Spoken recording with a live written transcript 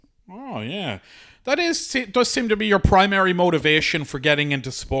yeah. Does seem to be your primary motivation for getting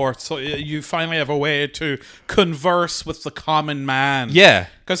into sports. So you finally have a way to converse with the common man. Yeah.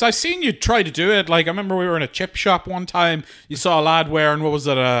 Because I've seen you try to do it. Like, I remember we were in a chip shop one time. You saw a lad wearing, what was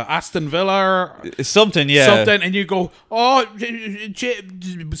it, Aston Villa or something, yeah. something, and you go, oh,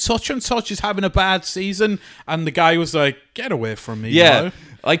 such and such is having a bad season. And the guy was like, get away from me. Yeah. You know?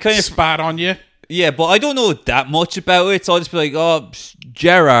 I kind of spat on you. Yeah, but I don't know that much about it, so I'll just be like, oh,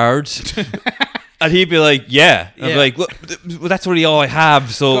 Gerard. And he'd be like, yeah. And I'd be like, well, that's really all I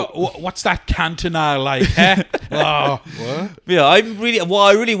have, so... What's that Cantona like, eh? Oh, what? Yeah,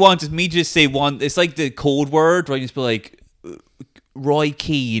 what I really want is me to just say one... It's like the code word, where I just be like, Roy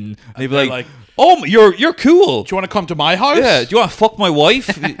Keane. And he'd be like, oh, you're cool. Do you want to come to my house? Yeah, do you want to fuck my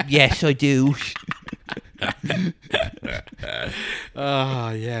wife? Yes, I do.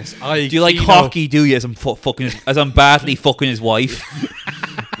 Yes. Do you like hockey, do you, as I'm badly fucking his wife?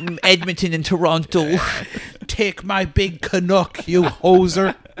 Edmonton and Toronto. Take my big Canuck, you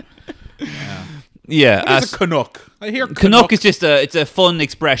hoser. Yeah. What is a Canuck? I hear Canuck is just it's a fun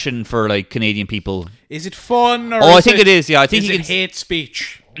expression for like Canadian people. Is it fun? Or I think it is. Yeah, I think is it hate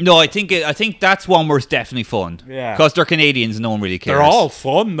speech? No, I think that's one where it's definitely fun. Yeah, because they're Canadians, no one really cares. They're all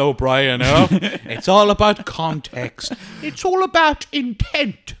fun though, Brian. It's all about context. It's all about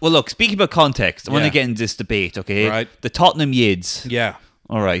intent. Well, look. Speaking about context, I want to get into this debate. Okay, right? The Tottenham Yids. Yeah.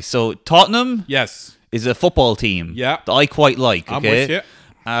 All right. So Tottenham. Yes. Is a football team. Yeah. That I quite like. Okay? I'm with you.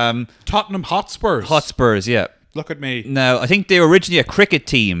 Tottenham Hotspurs. Hotspurs. Yeah. Look at me. Now, I think they were originally a cricket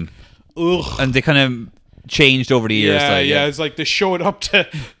team. Ugh. And they kind of changed over the years. Yeah. It's like they showed up to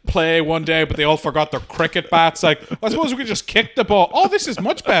play one day, but they all forgot their cricket bats. Like, I suppose we could just kick the ball. Oh, this is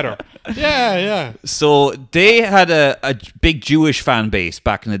much better. Yeah. So they had a big Jewish fan base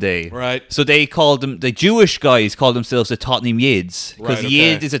back in the day. Right. So they called them, the Jewish guys called themselves the Tottenham Yids. Because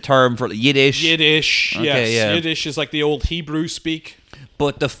Yid is a term for Yiddish. Yiddish, okay, yes. Yeah. Yiddish is like the old Hebrew speak.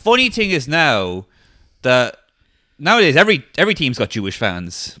 But the funny thing is now that nowadays every team's got Jewish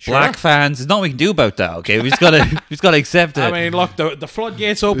fans, black fans. There's nothing we can do about that. Okay, we just gotta accept it. I mean, look, the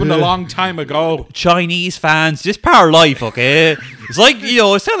floodgates opened a long time ago. Chinese fans, just part of life. Okay, it's like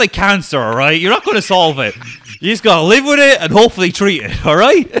it's not like cancer. All right, you're not going to solve it. You just gotta live with it and hopefully treat it. All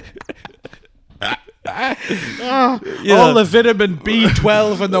right. All the vitamin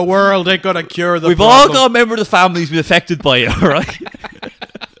B12 in the world ain't gonna cure the We've problem. all got a member of the family who's been affected by it. All right.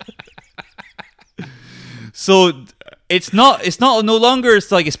 So it's no longer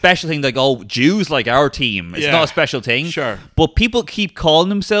it's like a special thing like Jews like our team. It's not a special thing. Sure. But people keep calling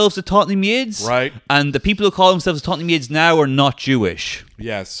themselves the Tottenham Yids. Right. And the people who call themselves the Tottenham Yids now are not Jewish.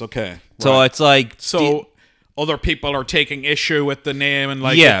 Yes, okay. So it's like other people are taking issue with the name and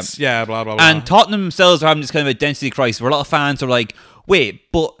like it's blah blah blah. And Tottenham themselves are having this kind of identity crisis where a lot of fans are like,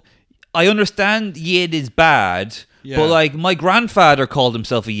 wait, but I understand Yid is bad. Yeah. But like my grandfather called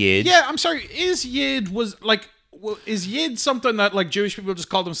himself a Yid. Yeah, I'm sorry. Is Yid something that like Jewish people just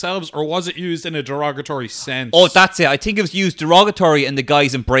call themselves, or was it used in a derogatory sense? Oh, that's it. I think it was used derogatory, and the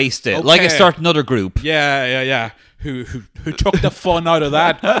guys embraced it, like a certain other group. Yeah. Who took the fun out of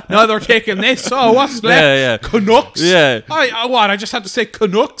that? Now they're taking this. Oh, what's left? Yeah. Canucks. Yeah. I just had to say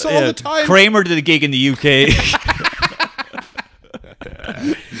Canucks all the time. Kramer did a gig in the UK.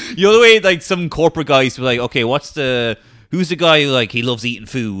 You know the way like some corporate guys were like, okay, who's the guy who like he loves eating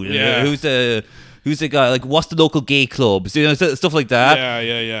food? Yeah. Who's the guy like what's the local gay clubs? Stuff like that.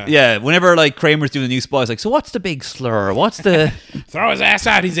 Yeah. Yeah, whenever like Kramer's doing a new spot, it's like, so what's the big slur? What's the throw his ass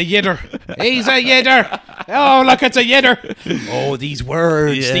out, he's a yidder. He's a yidder. Oh, look, it's a yidder. Oh, these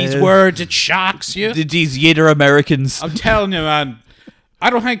words, it shocks you. These yidder Americans. I'm telling you, man. I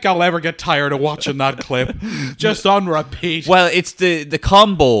don't think I'll ever get tired of watching that clip. Just on repeat. Well, it's the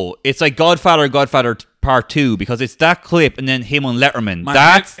combo. It's like Godfather Part 2 because it's that clip and then him on Letterman. Man,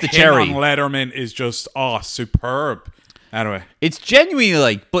 that's the cherry. Him on Letterman is just superb. Anyway, it's genuinely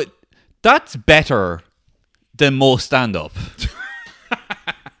like, but that's better than most stand-up.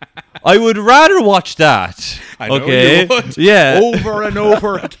 I would rather watch that. I know you would. Yeah, over and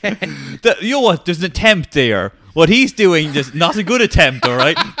over again. You know what? There's an attempt there. What he's doing, just not a good attempt, all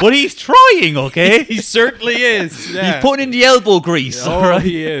right? But he's trying, okay? He certainly is. Yeah. He's putting in the elbow grease, all right?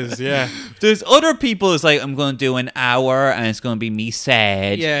 He is, yeah. There's other people, it's like, I'm going to do an hour and it's going to be me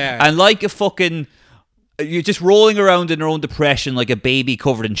sad. Yeah. And like a fucking... You're just rolling around in your own depression like a baby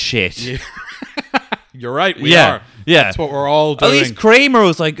covered in shit. Yeah. You're right, we are. Yeah. That's what we're all doing. At least Kramer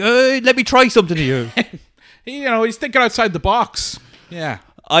was like, let me try something here. He's thinking outside the box. Yeah.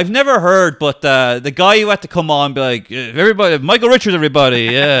 I've never heard, but the guy who had to come on be like, everybody, Michael Richards, everybody,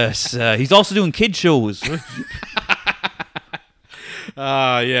 yes. He's also doing kid shows.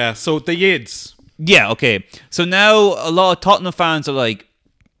 Yeah. So the Yids. Yeah, okay. So now a lot of Tottenham fans are like,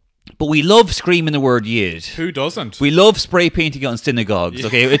 but we love screaming the word Yid. Who doesn't? We love spray painting on synagogues.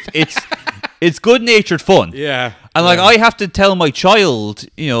 Okay, it's good natured fun. Yeah. And like I have to tell my child,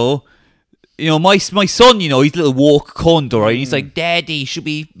 my son, he's a little woke cunt, all right? He's like, Daddy,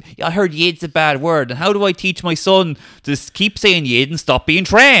 I heard Yid's a bad word. And how do I teach my son to keep saying Yid and stop being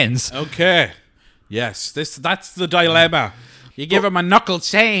trans? Okay. Yes, that's the dilemma. You give him a knuckle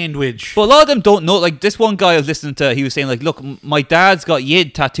sandwich. But a lot of them don't know. Like this one guy I was listening to, he was saying like, look, my dad's got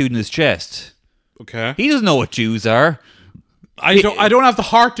Yid tattooed in his chest. Okay. He doesn't know what Jews are. I don't have the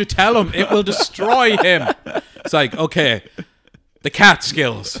heart to tell him. It will destroy him. It's like, okay, the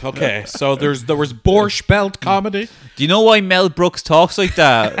Catskills. Okay, so there was Borscht Belt comedy. Do you know why Mel Brooks talks like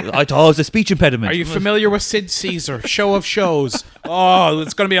that? I thought it was a speech impediment. Are you familiar with Sid Caesar? Show of shows. Oh,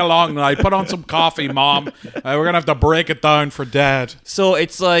 it's going to be a long night. Put on some coffee, Mom. We're going to have to break it down for Dad. So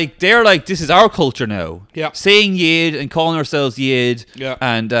it's like, they're like, this is our culture now. Yeah. Saying Yid and calling ourselves Yid. Yeah.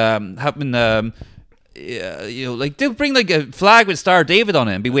 And having, like they'll bring like a flag with Star David on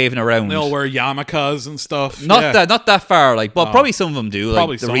it and be waving around. They'll wear yarmulkes and stuff. Not that far, like, but probably some of them do.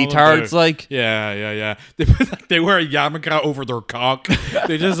 Probably like the some of them retards, do. like. Yeah. They wear a yarmulke over their cock.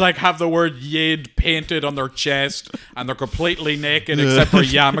 They just like have the word Yid painted on their chest, and they're completely naked except for a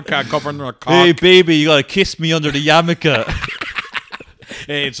yarmulke covering their cock. Hey baby, you gotta kiss me under the yarmulke.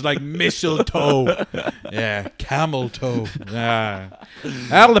 Hey, it's like mistletoe. Yeah, camel toe. Yeah.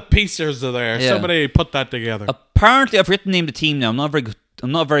 All the pieces are there. Yeah. Somebody put that together. Apparently, I've written to name the team now. I'm not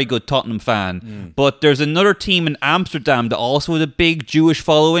a very good Tottenham fan, but there's another team in Amsterdam that also has a big Jewish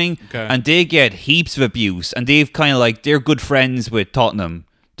following, and they get heaps of abuse, and they've kind of like, they're good friends with Tottenham.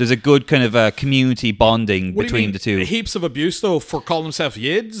 There's a good kind of community bonding between the two. Heaps of abuse though for calling themselves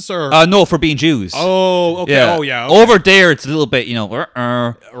Yids, or no, for being Jews. Oh, okay. Yeah. Oh, yeah. Okay. Over there, it's a little bit,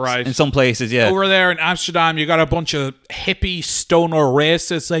 right. In some places, yeah. Over there in Amsterdam, you got a bunch of hippie stoner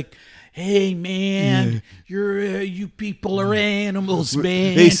racists like, hey man, you people are animals,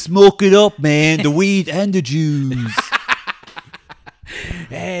 man. They smoke it up, man. The weed and the Jews.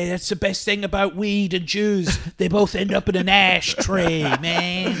 Hey, that's the best thing about weed and Jews. They both end up in an ashtray,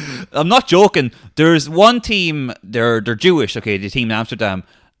 man. I'm not joking. There's one team, they're Jewish, okay, the team in Amsterdam,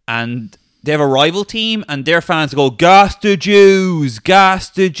 and they have a rival team, and their fans go, gas the Jews,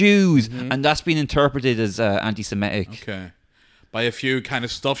 and that's been interpreted as anti-Semitic. Okay. By a few kind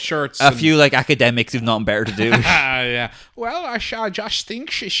of stuffed shirts. A few like academics who've nothing better to do. Yeah. Well, I just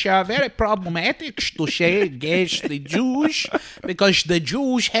think it's very problematic to say against the Jews because the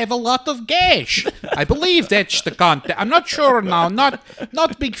Jews have a lot of gas. I believe that's the content. I'm not sure now. Not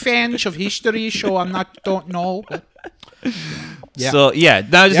big fans of history, so don't know. But yeah. So yeah,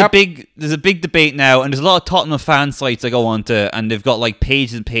 now there's a big debate now, and there's a lot of Tottenham fan sites I go onto, and they've got like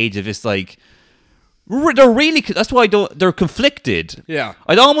pages and pages of just like. They're really. That's why they're conflicted. Yeah.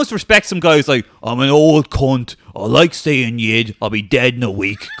 I'd almost respect some guys like, I'm an old cunt. I like saying Yid. I'll be dead in a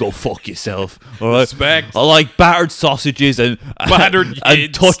week. Go fuck yourself. All right. Respect. I like battered sausages and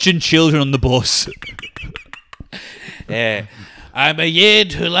touching children on the bus. Yeah. I'm a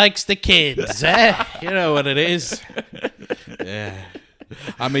Yid who likes the kids. You know what it is. Yeah.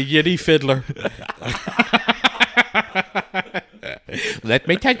 I'm a Yiddy fiddler. Let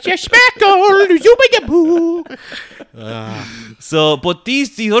me touch your speckle, zoobie-a-boo. So, but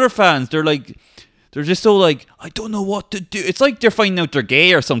these other fans, they're just so like, I don't know what to do. It's like they're finding out they're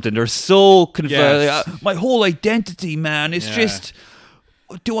gay or something. They're so confused. Yes. My whole identity, man, is just,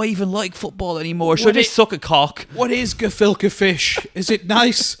 do I even like football anymore? Should I just suck a cock? What is gefilte fish? Is it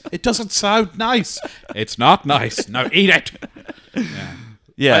nice? It doesn't sound nice. It's not nice. Now eat it.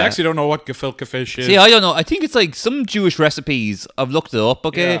 Yeah. I actually don't know what gefilte fish is. See, I don't know. I think it's like some Jewish recipes. I've looked it up,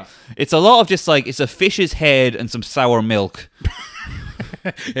 okay? Yeah. It's a lot of just like, it's a fish's head and some sour milk.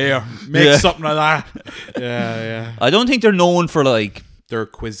 Here, make something of that. Yeah. I don't think they're known for like... Their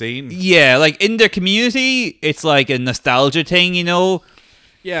cuisine. Yeah, like in their community, it's like a nostalgia thing,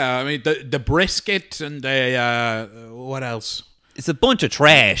 Yeah, I mean, the brisket and the... what else? It's a bunch of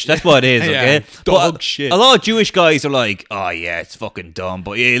trash. That's what it is, okay? Dog shit. A lot of Jewish guys are like, oh, yeah, it's fucking dumb.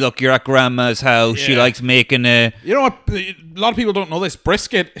 But yeah, look, you're at grandma's house. She likes making a... You know what? A lot of people don't know this.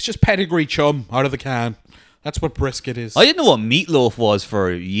 Brisket, it's just pedigree chum out of the can. That's what brisket is. I didn't know what meatloaf was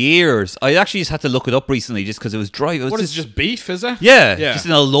for years. I actually just had to look it up recently just because it was dry. What is it, just beef, is it? Yeah, just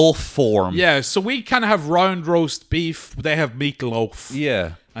in a loaf form. Yeah, so we kind of have round roast beef. They have meatloaf.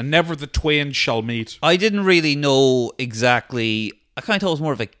 Yeah. And never the twain shall meet. I didn't really know exactly. I kind of thought it was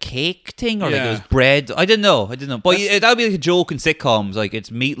more of a cake thing, or like it Yeah. was bread. I didn't know. But that would be like a joke in sitcoms, like it's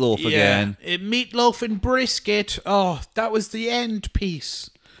meatloaf again. Meatloaf and brisket. Oh, that was the end piece.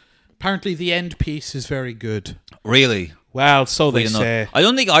 Apparently, the end piece is very good. Really? Well, so they You know. say. I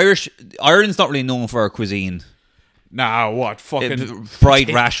don't think Ireland's not really known for our cuisine. Nah, what? Fucking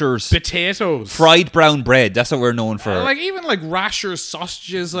Fried rashers. potatoes. Fried brown bread. That's what we're known for. Like, even like rashers,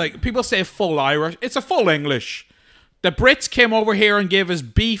 sausages, like, people say full Irish. It's a full English. The Brits came over here and gave us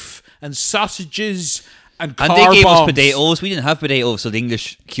beef and sausages and car And they gave us bombs. potatoes. We didn't have potatoes, so the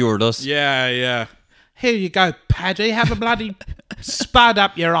English cured us. Yeah. Here you go, Paddy. Have a bloody spud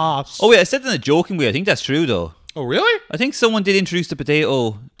up your arse. Oh, wait, I said that in a joking way. I think that's true, though. Oh, really? I think someone did introduce the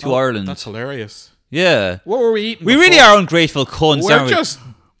potato to Ireland. That's hilarious. Yeah. What were we eating? We really before? are ungrateful cunts, We're aren't we? just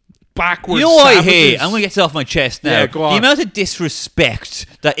backwards. You know what I savages. hate? I'm going to get this off my chest now. Yeah, go on. The amount of disrespect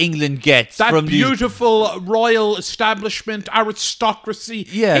that England gets That from these... beautiful royal establishment, aristocracy,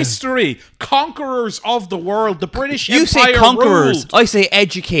 Yeah. history, conquerors of the world, the British You Empire say conquerors, ruled. I say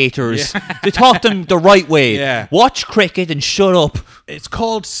educators. They taught them the right way. Yeah. Watch cricket and shut up. It's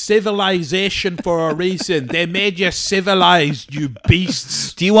called civilization for a reason. They made you civilized, you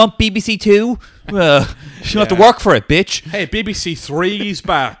beasts. Do you want BBC Two? Well, you have to work for it, bitch. Hey, BBC Three's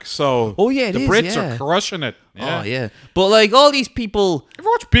back, so Oh, yeah, it the is, Brits yeah. are crushing it. Oh, yeah. But, like, all these people... Ever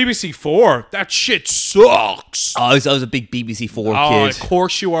watch BBC Four? That shit sucks. I was a big BBC Four Oh, kid. of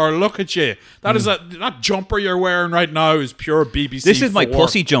course you are. Look at you. That is that jumper you're wearing right now is pure BBC. This is my 4.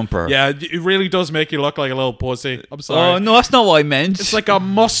 pussy jumper. Yeah, it really does make you look like a little pussy. I'm sorry. Oh, no, that's not what I meant. It's like a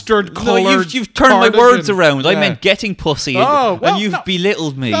mustard No, colored. you've turned my words around. I Yeah. meant getting pussy, Oh, well, and you've no.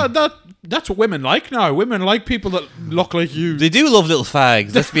 belittled me. That's what women like now. Women like people that look like you. They do love little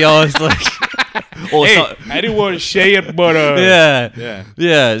fags. Let's be honest. Like, oh, it's Hey, not, I didn't want to say it, but yeah. Yeah.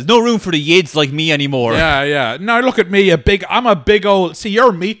 There's no room for the yids like me anymore. yeah. Now look at me, I'm a big old. See,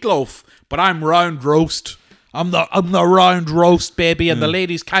 you're meatloaf, but I'm round roast. I'm the round roast, baby, and the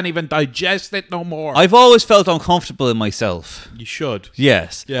ladies can't even digest it no more. I've always felt uncomfortable in myself. You should.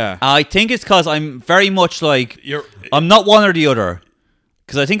 Yes. Yeah. I think it's because I'm very much like You're. I'm not one or the other.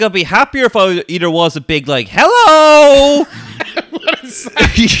 Because I think I'd be happier if I either was a big like hello. One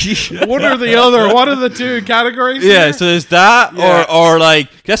or the other. What are the two categories? Yeah, here? so there's that, Yeah. or like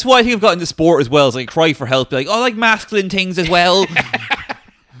that's why I think I've got into sport as well. Is like cry for help, like like masculine things as well.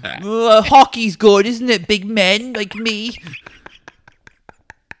 Hockey's good, isn't it? Big men like me.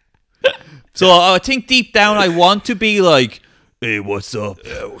 So I think deep down I want to be like, hey, what's up?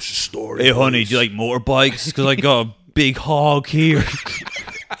 Yeah, what's the story? Hey, honey, do you like motorbikes? Because I got a big hog here.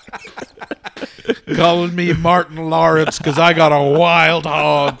 Calling me Martin Lawrence because I got a wild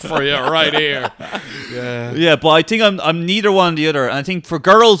hog for you right here. Yeah. Yeah, but I think I'm neither one or the other, and I think for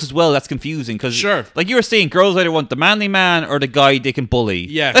girls as well that's confusing because, Sure. like you were saying, girls either want the manly man or the guy they can bully.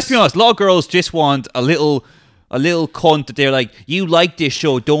 Yes. Let's be honest, a lot of girls just want a little cunt that they're like, you like this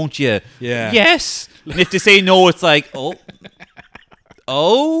show, don't you? Yeah. Yes. And if they say no, it's like,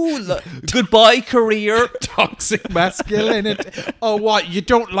 goodbye career. Toxic masculinity. Oh, what? You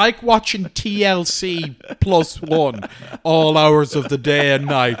don't like watching TLC +1 all hours of the day and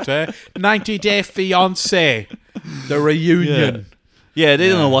night, eh? 90 Day Fiancé, the reunion. Yeah, they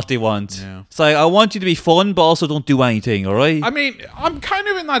don't know what they want. Yeah. It's like, I want you to be fun, but also don't do anything, all right? I mean, I'm kind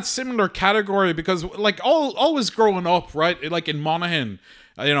of in that similar category because, like, always growing up, right? Like in Monaghan,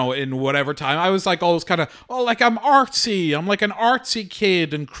 you know, in whatever time, I was like always kind of, like I'm artsy. I'm like an artsy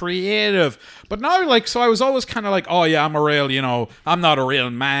kid and creative. But now, like, so I was always kind of like, oh yeah, I'm a real, you know, I'm not a real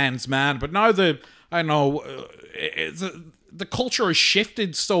man's man. But now the culture has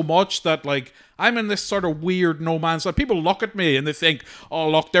shifted so much that, like, I'm in this sort of weird no man's land. People look at me and they think, oh,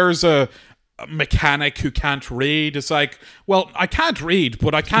 look, there's a mechanic who can't read. It's like, well, I can't read,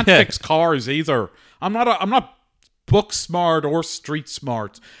 but I can't fix cars either. I'm not book smart or street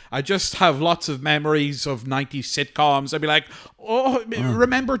smart. I just have lots of memories of 90s sitcoms. I'd be like,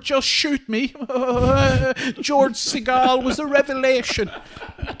 remember Just Shoot Me? George Segal was a revelation.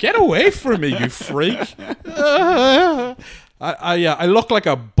 Get away from me, you freak. I look like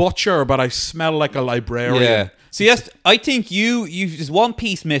a butcher, but I smell like a librarian. Yeah. See, I think you've just one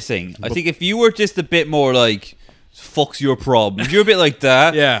piece missing. I think if you were just a bit more like, fuck's your problem. If you're a bit like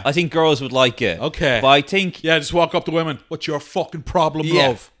that, Yeah. I think girls would like it. Okay. But I think Yeah, just walk up to women. What's your fucking problem,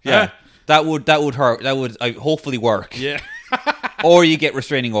 love? Yeah. Huh? That would hurt. That would hopefully work. Yeah. Or you get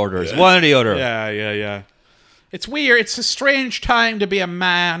restraining orders. One or the other. Yeah. It's weird. It's a strange time to be a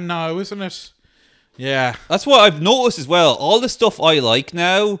man now, isn't it? Yeah. That's what I've noticed as well. All the stuff I like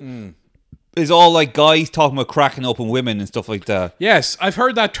now is all like guys talking about cracking open women and stuff like that. Yes, I've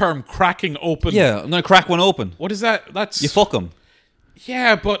heard that term, cracking open. Yeah, I'm gonna crack one open. What is that? That's You fuck them.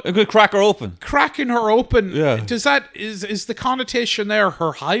 Yeah, but I'm gonna crack her open. cracking her open. Yeah. Does that is the connotation there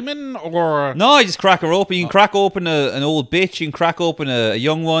her hymen or? No, I just crack her open. You can crack open an old bitch. You can crack open a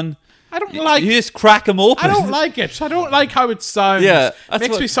young one. I don't like. You just crack them open. I don't like it. I don't like how it sounds. Yeah, it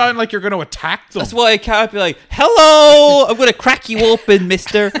makes me sound like you're going to attack them. That's why I can't be like, "Hello, I'm gonna crack you open,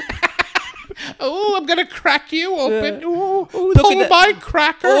 Mister." Oh, I'm going to crack you open. Yeah. Ooh, Look pull at my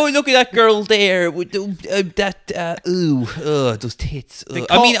cracker. Oh, look at that girl there with those tits.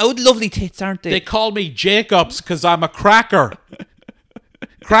 Lovely tits, aren't they? They call me Jacobs because I'm a cracker.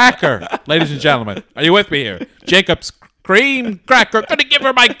 Cracker, ladies and gentlemen, are you with me here? Jacobs cream cracker. Gonna give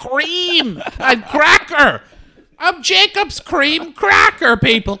her my cream and cracker. I'm Jacob's cream cracker,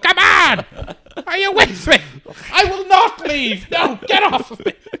 people. Come on, are you with me? I will not leave. No, get off of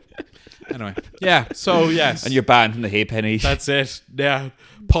me. Anyway, yeah. So yes, And you're banned from the Halfpenny. that's it. Yeah.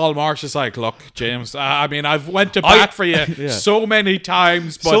 Paul Marsh is like, look, James. I mean, I've went to bat for you so many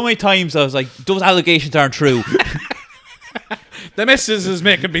times, but So many times I was like, those allegations aren't true. the missus is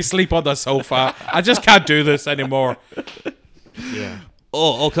making me sleep on the sofa. I just can't do this anymore. Yeah.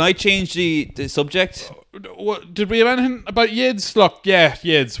 Oh, can I change the subject? What, did we have anything about Yids? Look, yeah,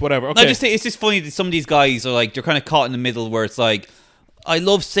 Yids, whatever. Okay. No, just say it's just funny that some of these guys are like, they're kind of caught in the middle where it's like, I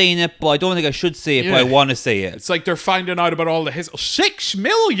love saying it, but I don't think I should say it, but I want to say it. It's like they're finding out about all the 6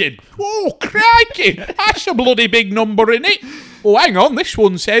 million. Oh, crikey. That's a bloody big number, isn't it? Oh, hang on. This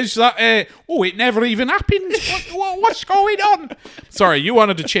one says that, it never even happened. What's going on? Sorry, you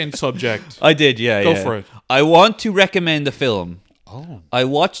wanted to change subject. I did, yeah. Go for it. I want to recommend a film. Oh. I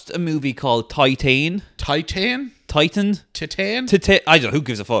watched a movie called Titan. Titan? Titan? Titan? I don't know, who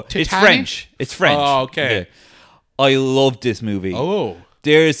gives a fuck? It's Titanic? French. It's French. Oh, okay. Yeah. I loved this movie. Oh.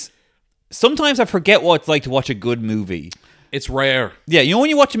 Sometimes I forget what it's like to watch a good movie. It's rare. Yeah, you know when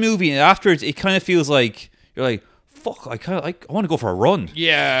you watch a movie and afterwards it kind of feels like you're like, fuck, I want to go for a run.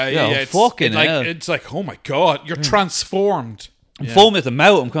 Yeah. Fucking hell. It's like, oh my God, you're transformed. I'm foaming at the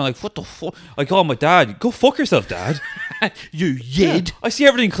mouth. I'm kind of like, what the fuck? I call my dad. Go fuck yourself, Dad. You yid. I see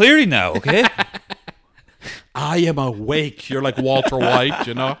everything clearly now, okay? I am awake. You're like Walter White,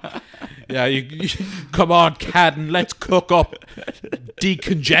 you know? Yeah, you come on, Cadden, let's cook up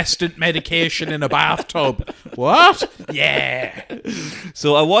decongestant medication in a bathtub. What? Yeah.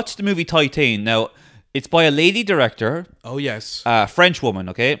 So I watched the movie Titan. Now, it's by a lady director, Oh, yes. a French woman,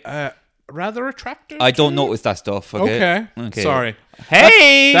 okay? Rather attractive? I don't notice that stuff, okay? Okay. Sorry.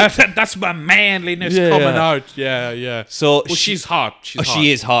 Hey! That's my manliness coming out. Yeah. So she's hot. She's hot.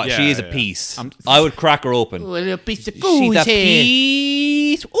 she is hot. Yeah, She is a yeah. piece. I would crack her open. Little piece of She's a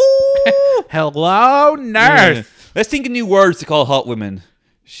piece. Ooh! Hello, nurse. Let's think of new words to call hot women.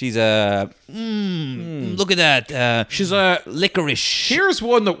 She's a... look at that. She's a... licorice. Here's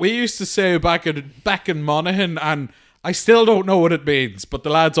one that we used to say back in Monaghan, and I still don't know what it means, but the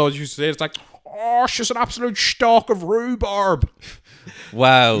lads always used to say it's like, oh, she's an absolute stalk of rhubarb.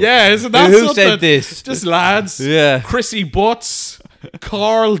 Wow. Yeah, isn't that Who something? said this? Just lads. Yeah. Chrissy Butts.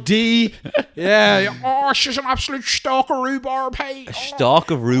 Carl D. Yeah. Oh, she's an absolute stalk of rhubarb. Hey. A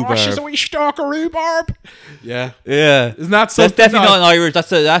stalk of rhubarb. Oh, she's a wee stalk of rhubarb. Yeah. Yeah. Isn't that something? That's definitely not Irish.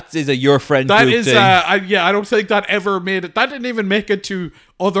 That is a your friend That group is, thing. I don't think that ever made it. That didn't even make it to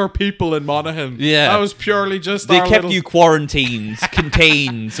other people in Monaghan. Yeah. That was purely just They our kept little... you quarantined,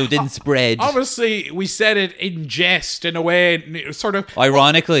 contained, so it didn't spread. Obviously, we said it in jest in a way, and it was sort of...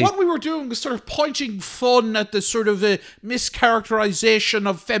 Ironically. What we were doing was sort of pointing fun at the sort of mischaracterization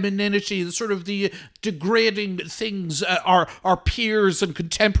of femininity, the sort of the degrading things our peers and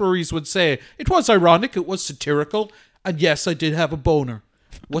contemporaries would say. It was ironic, it was satirical, and yes, I did have a boner.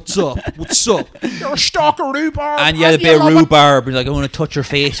 What's up? What's up? You're a stalker rhubarb. And you had a bit of rhubarb. You're like, I want to touch your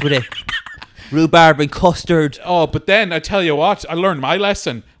face with it. Rhubarb and custard. Oh, but then I tell you what, I learned my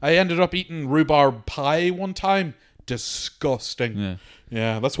lesson. I ended up eating rhubarb pie one time. Disgusting.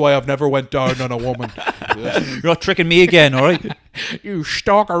 Yeah, that's why I've never went down on a woman. You're not tricking me again, all right? You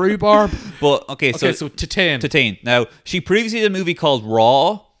stalker rhubarb. But, okay, so Titan. Titan. Now, she previously did a movie called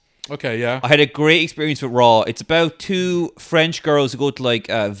Raw. Okay, yeah. I had a great experience with Raw. It's about two French girls who go to like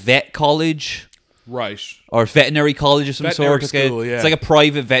a vet college. Right. Or veterinary college of some Veterinary sort. school, yeah. It's like a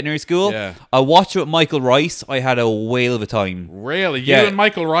private veterinary school. Yeah. I watched it with Michael Rice. I had a whale of a time. Really? Yeah. You and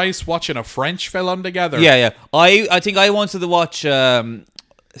Michael Rice watching a French film together? Yeah. I think I wanted to watch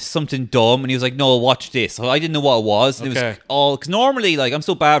something dumb, and he was like, no, watch this. So I didn't know what it was. And Okay. it was all... Because normally, like, I'm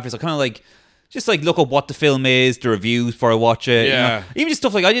so bad for this. I kind of like... just like look up what the film is, the reviews before I watch it. Yeah. You know? Even just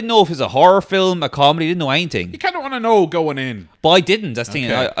stuff like I didn't know if it was a horror film, a comedy. I didn't know anything. You kind of want to know going in. But I didn't. That's the thing.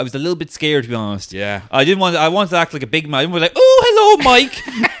 Okay. I was a little bit scared, to be honest. Yeah. I wanted to act like a big man. I was like, oh, hello, Mike.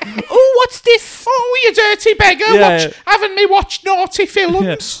 Oh, what's this? Oh, you dirty beggar! Yeah. Haven't me watched naughty films?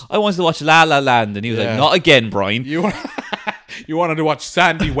 Yeah. I wanted to watch La La Land, and he was like, not again, Brian. You you wanted to watch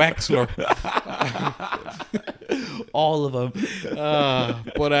Sandy Wexler. All of them.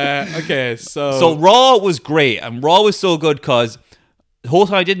 Okay, So Raw was great, and Raw was so good because the whole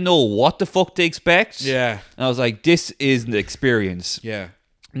time I didn't know what the fuck to expect. Yeah. And I was like, this is an experience. Yeah.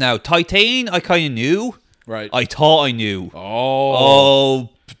 Now, Titan, I kind of knew. Right. I thought I knew. Oh.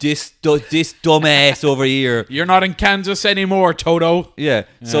 This dumbass over here. You're not in Kansas anymore, Toto. Yeah.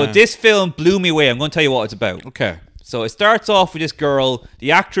 So this film blew me away. I'm going to tell you what it's about. Okay. So it starts off with this girl.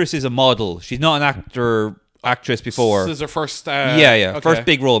 The actress is a model. She's not an actress before. This is her first. Okay. First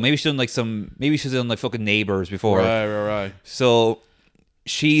big role. Maybe she's done like fucking Neighbours before. Right. So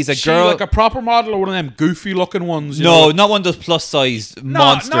she's a She girl. like a proper model or one of them goofy looking ones? You No, know? not one of those plus size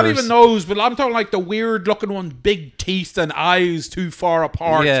monsters. Not even those, but I'm talking like the weird looking ones, big teeth and eyes too far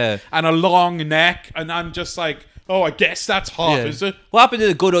apart, and a long neck, and I'm just like, oh, I guess that's hot, is it? What happened to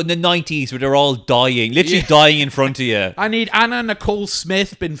the good in the 90s where they're all dying, literally dying in front of you? I need Anna Nicole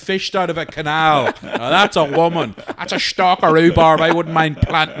Smith been fished out of a canal. Now, that's a woman. That's a stalker rhubarb I wouldn't mind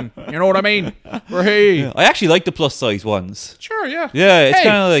planting. You know what I mean? Right. I actually like the plus size ones. Sure, yeah. Yeah, it's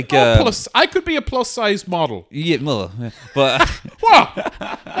kind of like I could be a plus size model. Yeah, well, but What?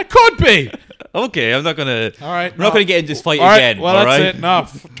 I could be. okay, I'm not gonna. All right, we're not gonna get into this fight all right, again. well, all that's right? it. No,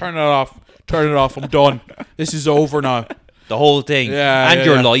 turn it off. Turn it off. I'm done. This is over now. The whole thing, and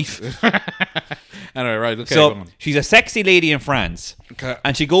your life. Anyway, right. Okay. So she's a sexy lady in France,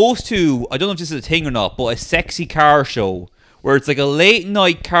 and she goes to, I don't know if this is a thing or not, but a sexy car show where it's like a late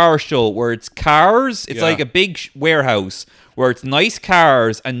night car show where it's cars. It's like a big warehouse where it's nice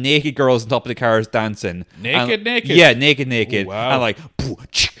cars and naked girls on top of the cars dancing. Naked? Yeah, naked. Ooh, wow. And like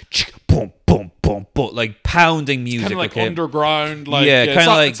boom, boom, boom, boom, like pounding music. Kind of like okay? underground, like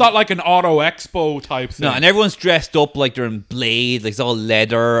it's not like an auto expo type thing. No, and everyone's dressed up like they're in Blade, like it's all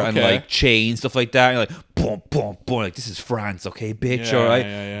leather and like chains, stuff like that. And you're like, boom, boom, boom, like this is France, okay, bitch, all right?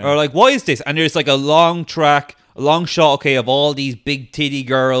 Yeah. Or like, what is this? And there's like a long shot, okay, of all these big titty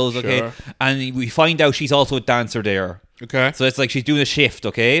girls, okay, and we find out she's also a dancer there. Okay. So it's like she's doing a shift,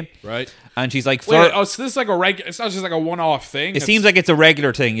 okay? Right. And she's like, so this is like a regular. It's not just like a one-off thing. It seems like it's a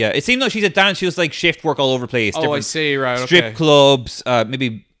regular thing, yeah. It seems like she's a dancer. She does like shift work all over the place. Oh, I see. Right. Strip clubs,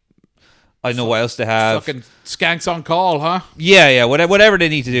 maybe. I don't know what else they have. Fucking skanks on call, huh? Yeah. Whatever they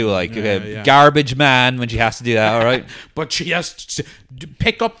need to do, like garbage man when she has to do that. All right. But she has to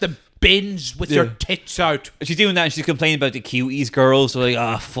pick up the bins with your tits out. She's doing that, and she's complaining about the cuties girls. So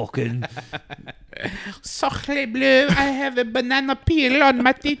like, fucking. Sacre bleu, I have a banana peel on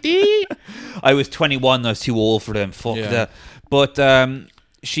my titty. I was 21. I was too old for them. Fuck that. But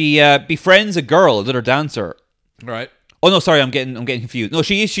she befriends a girl, another dancer. Right. Oh no, sorry, I'm getting confused. No,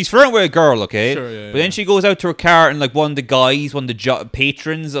 she's flirting with a girl, okay? Sure, but then she goes out to her car, and like one of the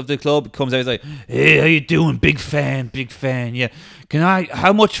patrons of the club comes out and is like, "Hey, how you doing? Big fan, yeah.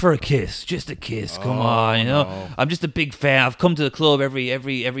 How much for a kiss? Just a kiss, come on, you know? No. I'm just a big fan. I've come to the club every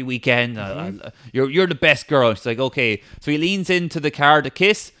weekend. You're the best girl." And she's like, "Okay." So he leans into the car to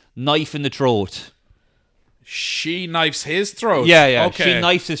kiss, knife in the throat. She knifes his throat. Yeah. Okay. She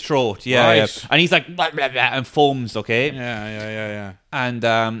knifes his throat. Yeah, right. yeah. And he's like, blah, blah, blah, and foams. Okay. Yeah.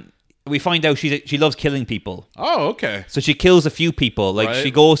 And we find out she loves killing people. Oh, okay. So she kills a few people. Like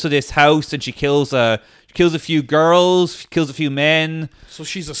she goes to this house and she kills a few girls, she kills a few men. So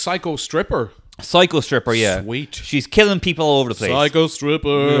she's a psycho stripper. Psycho stripper, yeah. Sweet. She's killing people all over the place. Psycho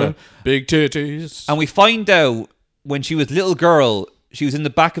stripper, big titties. And we find out when she was a little girl, she was in the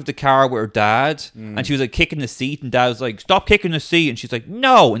back of the car with her dad, and she was like kicking the seat, and dad was like, "Stop kicking the seat," and she's like,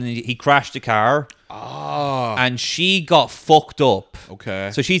 "No," and then he crashed the car. And she got fucked up.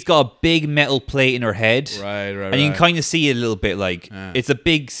 Okay. So she's got a big metal plate in her head. Right. And you can kind of see it a little bit, like it's a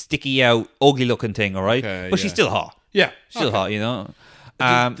big, sticky out, ugly looking thing, all right? Okay, but she's still hot. Yeah. Still hot, you know?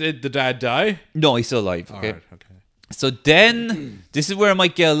 Did the dad die? No, he's still alive. Okay. Right, okay. So then, this is where I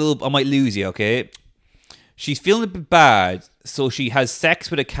might lose you, okay? She's feeling a bit bad, so she has sex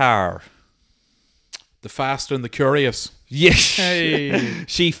with a car. The Fast and the Curious. Yes. Hey.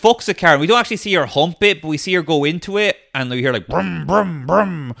 She fucks a car. We don't actually see her hump it, but we see her go into it, and we hear like brum brum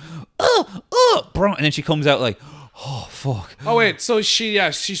brum, brum, and then she comes out like, oh fuck. Oh wait, so she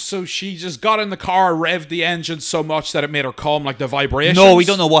just got in the car, revved the engine so much that it made her calm, like the vibrations. No, we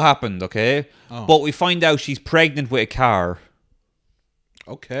don't know what happened. Okay, but we find out she's pregnant with a car.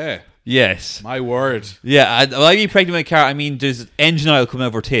 Okay. Yes. My word. Yeah, when I mean pregnant with a car, I mean there's engine oil coming out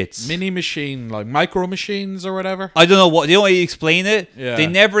of her tits. Mini machine, like micro machines or whatever. I don't know what. They don't really explain it. Yeah. They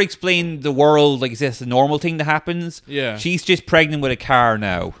never explain the world like is this a normal thing that happens. Yeah. She's just pregnant with a car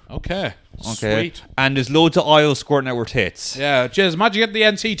now. Okay. Okay. Sweet. And there's loads of oil squirting out her tits. Yeah, cheers. Imagine you get the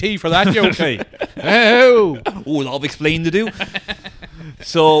NCT for that, you okay? Oh. Oh, a lot of explaining to do.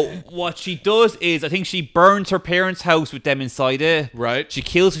 So what she does is, I think she burns her parents' house with them inside it. Right. She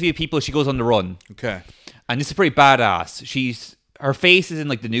kills a few people. She goes on the run. Okay. And this is pretty badass. Her face is in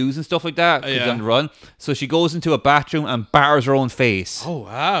like the news and stuff like that. She's on the run. So she goes into a bathroom and batters her own face. Oh,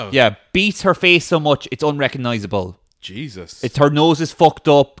 wow. Yeah, beats her face so much it's unrecognizable. Jesus. Her nose is fucked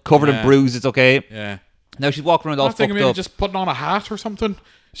up, covered in bruises. Okay. Yeah. Now she's walking around all I think fucked maybe up. just putting on a hat or something.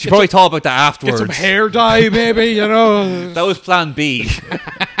 She probably thought about that afterwards. Get some hair dye, maybe, you know. That was plan B.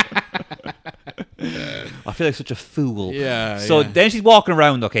 I feel like such a fool. Yeah. So then she's walking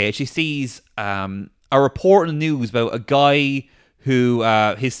around, okay, and she sees a report in the news about a guy who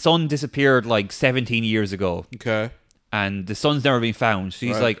his son disappeared like 17 years ago. Okay. And the son's never been found.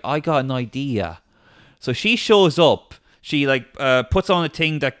 She's Right. like, I got an idea. So she shows up. She like puts on a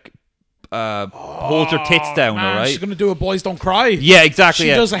thing that holds her tits down, Man, alright? she's going to do a Boys Don't Cry. Yeah, exactly. She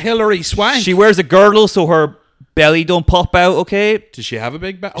yeah. does a Hillary Swank. She wears a girdle so her belly don't pop out, okay? Does she have a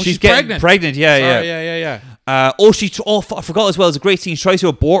big belly? Oh, She's she's getting pregnant, yeah, Sorry, yeah. yeah. I forgot as well. It's a great scene. She tries to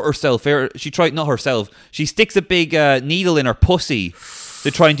abort herself. She tried not herself. She sticks a big needle in her pussy to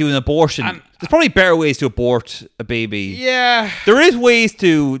try and do an abortion. There's probably better ways to abort a baby. Yeah. There is ways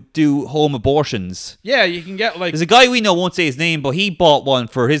to do home abortions. Yeah, you can get like... There's a guy we know, won't say his name, but he bought one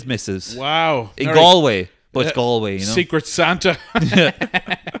for his missus Wow. in Very- Galway. But it's Galway, you know. Secret Santa.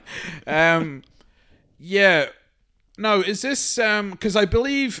 Yeah. No, is this because I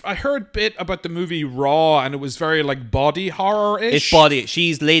believe I heard a bit about the movie Raw and it was very like body horror-ish. It's body.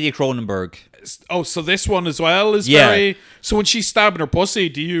 She's Lady Cronenberg. Oh, so this one as well is Yeah. very... So when she's stabbing her pussy,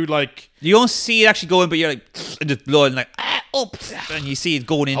 do you like... You don't see it actually going, but you're like, and just blood and like, up, and you see it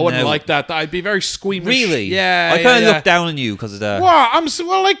going in. I wouldn't and out. like that. I'd be very squeamish. Really? Yeah. I kind of yeah. look down on you because of that. Well,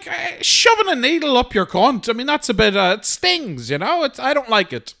 shoving a needle up your cunt. I mean, that's a bit. It stings, you know. I don't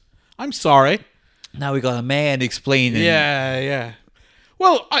like it. I'm sorry. Now we got a man explaining. Yeah, yeah.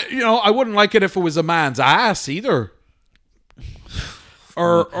 Well, I wouldn't like it if it was a man's ass either.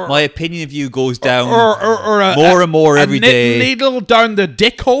 Or My opinion of you goes down or more and more every day. Needle down the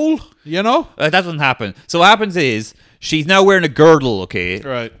dick hole, you know. That doesn't happen. So what happens is she's now wearing a girdle, okay,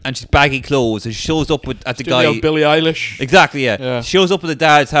 Right. and she's baggy clothes, and she shows up at the Do guy. the old Billie Eilish. Exactly, yeah. Yeah. She shows up at the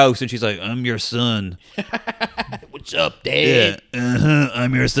dad's house, and she's like, "I'm your son." What's up, Dad? Yeah,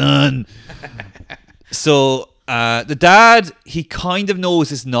 I'm your son. So the dad, he kind of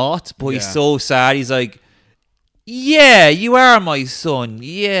knows it's not, but he's Yeah. so sad. He's like, "Yeah, you are my son.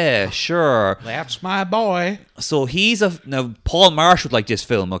 Yeah, sure." That's my boy. So now Paul Marsh would like this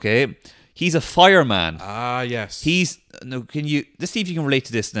film, okay? He's a fireman. Ah, yes. Let's see if you can relate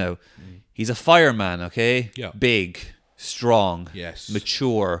to this now. He's a fireman, okay? Yeah. Big, strong, Yes.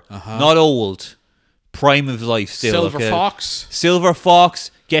 mature, not old, prime of life still. Silver okay? Fox. Silver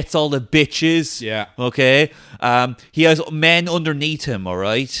Fox gets all the bitches. Yeah. Okay. He has men underneath him, all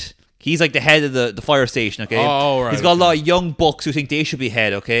right? He's like the head of the fire station, okay? Oh, right, He's got a okay. lot of young bucks who think they should be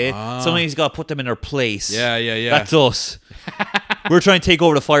head, okay? Sometimes he's got to put them in their place. Yeah, yeah, yeah. That's us. We're trying to take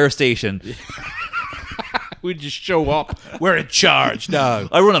over the fire station. We just show up. We're in charge now.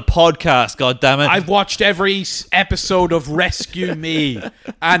 I run a podcast, goddammit. I've watched every episode of Rescue Me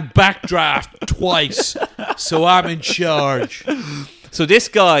and Backdraft twice, so I'm in charge. So this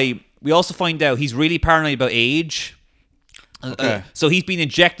guy, we also find out he's really paranoid about age. Okay. So he's been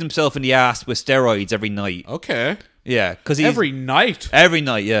injecting himself in the ass with steroids every night. Okay. Yeah, because he's... Every night. Every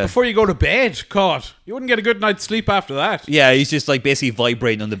night, yeah. Before you go to bed, God, you wouldn't get a good night's sleep after that. Yeah, he's just like basically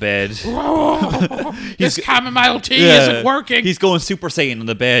vibrating on the bed. This chamomile tea Yeah. isn't working. He's going Super Saiyan on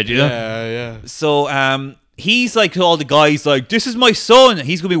the bed, you know? Yeah, yeah. So he's like to all the guys like, "This is my son.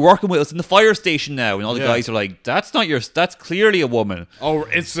 He's going to be working with us in the fire station now." And all the Yeah. guys are like, "That's clearly a woman." Oh,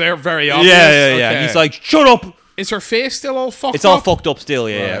 it's there very obvious. Yeah. And Okay. he's like, "Shut up." Is her face still all fucked It's up? all fucked up still,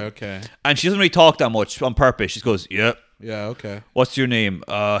 yeah. Right, yeah. okay. And she doesn't really talk that much on purpose. She just goes, "Yeah. Yeah, okay. What's your name?"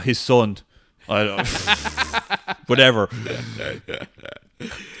 His son. I don't whatever.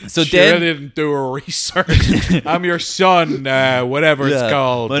 So She then really didn't do her research. I'm your son, whatever it's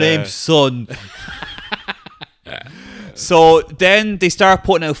called. My name's Son. So then they start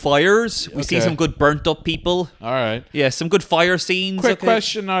putting out fires. We see Okay. some good burnt up people. All right. Yeah, some good fire scenes. Quick okay.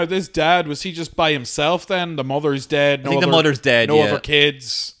 question now. This dad, was he just by himself then? The mother's dead? I think the mother's dead, No yeah. other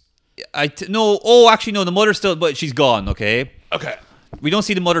kids? No. Oh, actually, no. The mother's still, but she's gone. Okay. Okay. We don't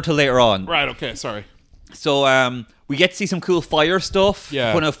see the mother till later on. Right, okay, sorry. So we get to see some cool fire stuff.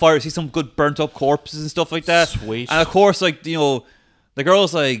 Yeah. Putting out fire, see some good burnt up corpses and stuff like that. Sweet. And of course, like, you know, the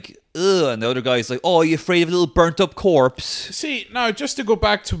girl's like, ugh, and the other guy's like, oh, are you afraid of a little burnt up corpse? See, now, just to go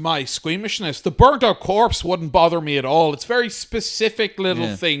back to my squeamishness, the burnt out corpse wouldn't bother me at all. It's very specific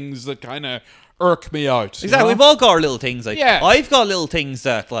little things that kind of irk me out. Exactly. We've all got our little things. Like, Yeah. I've got little things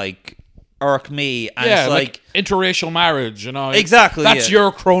that, like, irk me. And Yeah, it's like interracial marriage, you know. Exactly, That's yeah.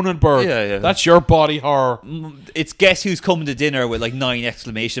 your Cronenberg. Yeah, yeah. That's your body horror. it's guess who's coming to dinner with, like, 9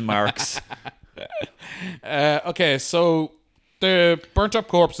 exclamation marks. Okay, so the burnt up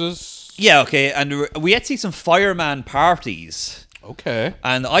corpses. Yeah, okay. And we had to see some fireman parties. Okay.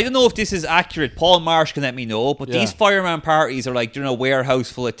 And I don't know if this is accurate. Paul Marsh can let me know. But these fireman parties are like, they're in a warehouse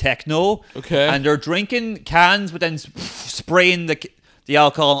full of techno. Okay. And they're drinking cans, but then spraying the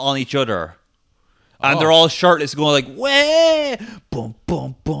alcohol on each other. And they're all shirtless, going like, way, boom,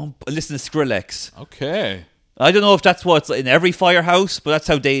 boom, boom. Listen to Skrillex. Okay. I don't know if that's what's in every firehouse, but that's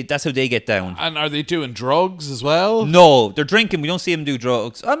how they get down. And are they doing drugs as well? No, they're drinking. We don't see them do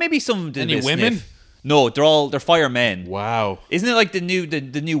drugs. Maybe some did. Any women? Sniff. No, they're firemen. Wow. Isn't it like the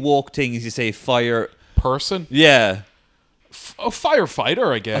new woke thing? Is you say fire Person? Yeah. A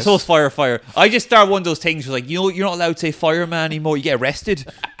firefighter, I guess. I suppose fire. I just start one of those things where, like, you know, you're not allowed to say fireman anymore. You get arrested.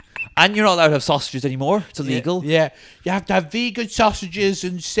 And you're not allowed to have sausages anymore. It's illegal. Yeah. You have to have vegan sausages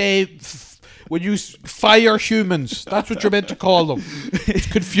and say when you fire humans. That's what you're meant to call them. It's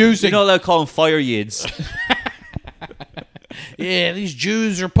confusing. You're not allowed to call them fire yids. Yeah, these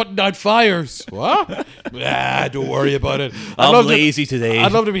Jews are putting out fires. What? Don't worry about it. I'm lazy today.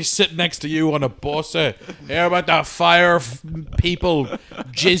 I'd love to be sitting next to you on a bus. Hear about that people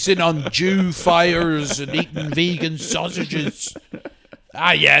jizzing on Jew fires and eating vegan sausages.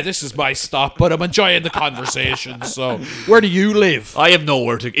 Yeah, this is my stop, but I'm enjoying the conversation. So, where do you live? I have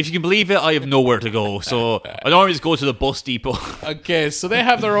nowhere to. If you can believe it, I have nowhere to go. So I normally just go to the bus depot. Okay, so they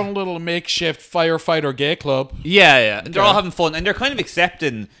have their own little makeshift firefighter gay club. Yeah. And they're all having fun, and they're kind of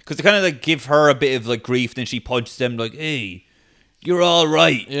accepting because they kind of like give her a bit of like grief, then she punches them like, "Hey, you're all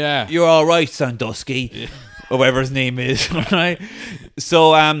right. Yeah, you're all right, Sandusky, or whatever his name is." Right.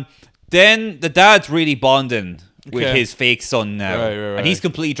 So then the dad's really bonding with his fake son now. Right. And he's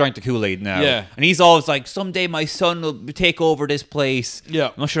completely drank the Kool-Aid now. Yeah. And he's always like, someday my son will take over this place. Yeah.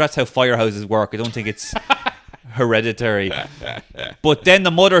 I'm not sure that's how firehouses work. I don't think it's hereditary. But then the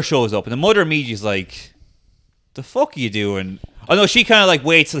mother shows up, and the mother immediately is like, the fuck are you doing? Oh no, she kind of like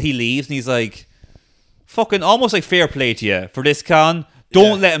waits till he leaves, and he's like, fucking almost like fair play to you for this con.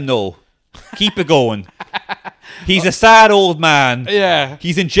 Don't let him know. Keep it going. He's a sad old man. Yeah.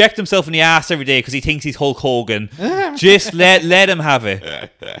 He's injected himself in the ass every day because he thinks he's Hulk Hogan. Just let him have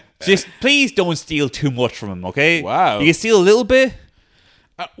it. Just please don't steal too much from him, okay? Wow. You can steal a little bit.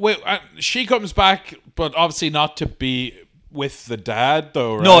 Wait, she comes back, but obviously not to be with the dad,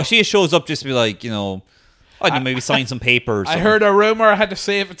 though, right? No, she just shows up just to be like, you know, I don't know, maybe sign some papers. I heard a rumor. I had to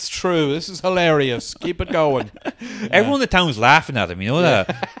say if it's true. This is hilarious. Keep it going. Everyone in the town's laughing at him, you know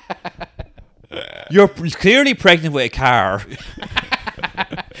that? You're clearly pregnant with a car.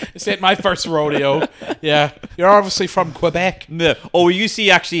 This ain't my first rodeo. Yeah, you're obviously from Quebec. No. Oh, you see,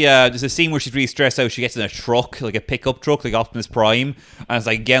 actually, there's a scene where she's really stressed out. She gets in a truck, like a pickup truck, like Optimus Prime, and it's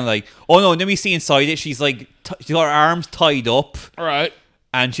like again, like, oh no. And then we see inside it, she's like, she's got her arms tied up, All right.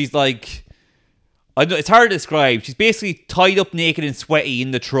 and she's like, I don't know, it's hard to describe. She's basically tied up, naked and sweaty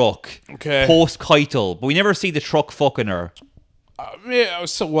in the truck, Okay. post coital, but we never see the truck fucking her. Yeah,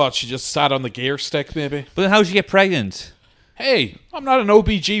 so what? She just sat on the gear stick, maybe? But then how did she get pregnant? Hey, I'm not an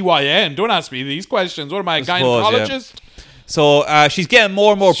OBGYN. Don't ask me these questions. What am I, a suppose, gynecologist? So she's getting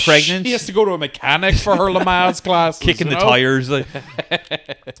more and more pregnant. She has to go to a mechanic for her Lamaze classes. Kicking you the know? tires. Like.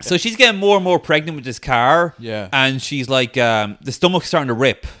 So she's getting more and more pregnant with this car. Yeah. And she's like, the stomach's starting to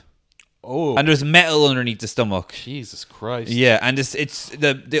rip. Oh, And there's metal underneath the stomach. Jesus Christ. Yeah, and it's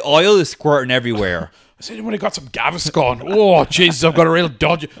the oil is squirting everywhere. I said, when I got some Gaviscon. Oh, Jesus, I've got a real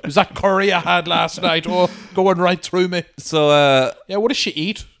dodge. It was that curry I had last night. Oh, going right through me. So, Yeah, what does she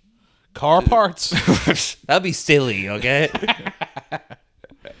eat? Car parts? that'd be silly, okay?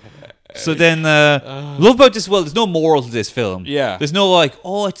 So then, love about this, well, there's no moral to this film. Yeah. There's no like,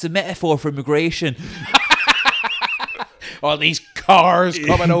 oh, it's a metaphor for immigration. All these cars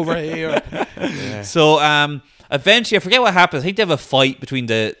coming over here. So, eventually, I forget what happens. I think they have a fight between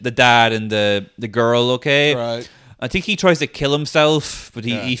the dad and the girl, okay? Right. I think he tries to kill himself, but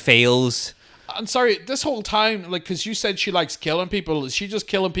he fails. I'm sorry, this whole time, like, because you said she likes killing people, is she just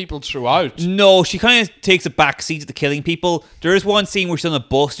killing people throughout? No, she kind of takes a back seat to killing people. There is one scene where she's on a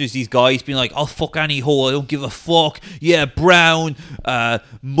bus. There's these guys being like, "I'll fuck any hole. I don't give a fuck. Yeah, brown,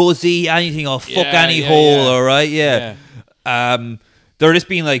 muzzy, anything. I'll fuck any hole. All right, yeah." They're just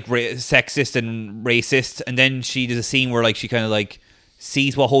being like sexist and racist, and then she does a scene where like she kind of like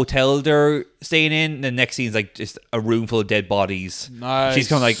sees what hotel they're staying in, and the next scene is like just a room full of dead bodies. Nice. She's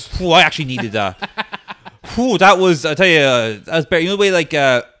kind of like, "Whew, I actually needed that." Whew, that was, I tell you, that was better. You know the way like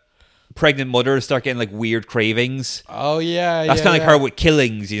pregnant mothers start getting like weird cravings? Oh, yeah. That's kind of like her with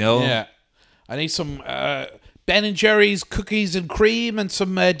killings, you know? Yeah. I need some Ben and Jerry's cookies and cream and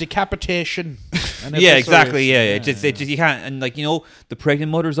some decapitation. And Yeah, exactly. Yeah. Just you can't, and like, you know, the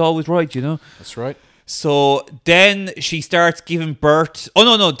pregnant mother's always right, you know? That's right. So then she starts giving birth. Oh,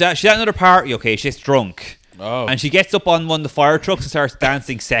 no. She's at another party, okay? She's drunk. Oh. And she gets up on one of the fire trucks and starts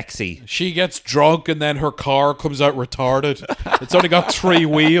dancing sexy. She gets drunk and then her car comes out retarded. It's only got 3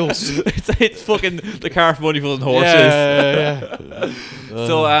 wheels. It's fucking the car from Money Full and Horses. Yeah.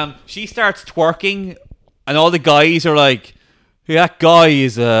 So she starts twerking, and all the guys are like, "Hey, that guy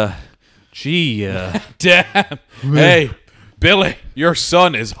is Damn. Hey, Billy, your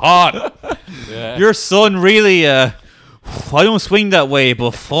son is hot. your son really I don't swing that way,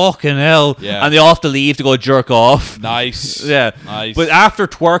 but fucking hell." Yeah. And they all have to leave to go jerk off. Nice. Yeah. Nice. But after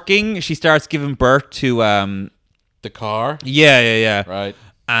twerking, she starts giving birth to the car. yeah. Right.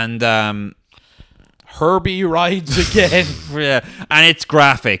 And Herbie rides again. yeah, and it's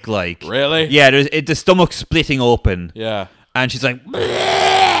graphic, like. Really? Yeah, there's the stomach splitting open. Yeah. And she's like,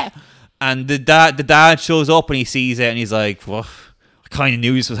 "Bleh!" And the dad shows up and he sees it and he's like, "Well, I kind of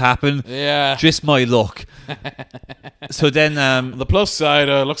knew this would happen. Yeah. Just my luck." So then, The plus side,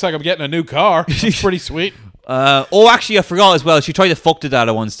 looks like I'm getting a new car. That's pretty sweet. actually, I forgot as well. She tried to fuck the dad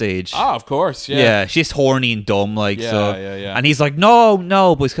at one stage. Ah, of course. Yeah. Yeah, she's horny and dumb, like. Yeah, so. yeah. And he's like, no,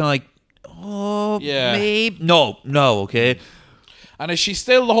 but it's kind of like, oh, Yeah. maybe, no, okay. And is she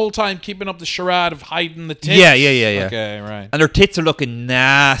still the whole time keeping up the charade of hiding the tits? Yeah. Okay, right. And her tits are looking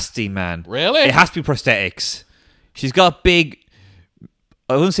nasty, man. Really? It has to be prosthetics. She's got big,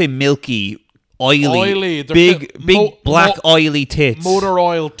 I wouldn't say milky, oily. They're big black oily tits. Motor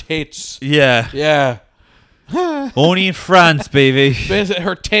oil tits. Yeah. Yeah. Only in France, baby.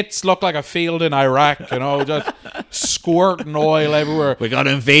 Her tits look like a field in Iraq, you know, just squirting oil everywhere. We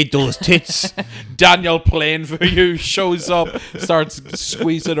gotta invade those tits. Daniel Plainview shows up, starts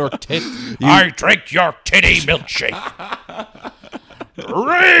squeezing her tit. I drink your titty milkshake.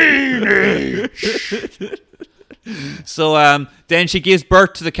 Drainage. So then she gives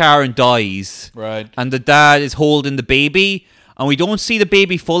birth to the car and dies. Right. And the dad is holding the baby. And we don't see the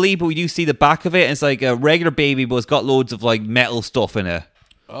baby fully, but we do see the back of it. And it's like a regular baby, but it's got loads of like metal stuff in it.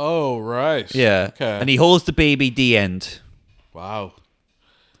 Oh, right. Yeah. Okay. And he holds the baby, the end. Wow.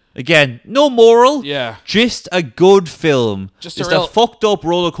 Again, no moral. Yeah. Just a good film. Just Just a real- a fucked up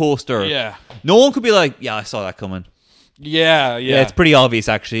roller coaster. Yeah. No one could be like, yeah, I saw that coming. Yeah. Yeah, it's pretty obvious,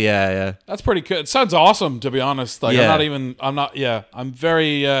 actually. Yeah. That's pretty good. It sounds awesome, to be honest. Like, Yeah. I'm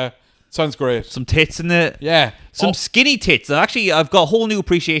very, sounds great. Some tits in it. Yeah. Some skinny tits. And actually, I've got a whole new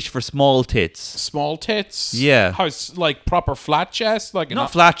appreciation for small tits. Small tits. Yeah. How it's like proper flat chest? Like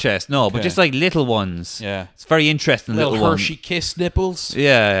Not flat chest, no, but Okay. just like little ones. Yeah. It's very interesting, little little Hershey ones. Kiss nipples.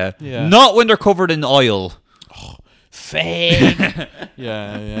 Yeah. Yeah. Not when they're covered in oil. Fake.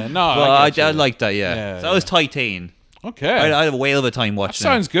 yeah. No, Well, I I get you. like that, yeah. Yeah, So that was Titan. Okay. I had a whale of a time That watching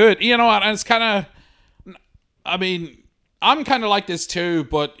sounds good. You know what? And it's kind of, I mean, I'm kind of like this too,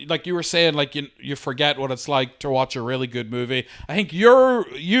 but like you were saying, like you forget what it's like to watch a really good movie. I think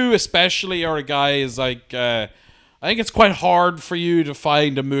you especially are a guy is like, I think it's quite hard for you to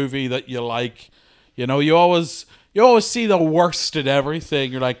find a movie that you like. You know, you always see the worst in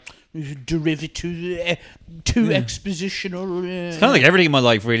everything. You're like, derivative, too expositional. It's kind of like everything in my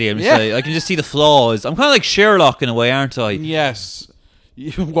life, really. Yeah. I can just see the flaws. I'm kind of like Sherlock in a way, aren't I? Yes.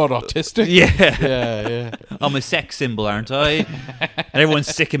 You what, autistic? Yeah. Yeah. I'm a sex symbol, aren't I? And everyone's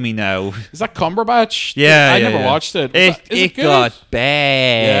sick of me now. Is that Cumberbatch? Yeah, I yeah, never yeah. watched it. It Is good? got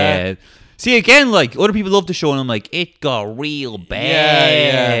bad. See, again, like, other people love the show, and I'm like, it got real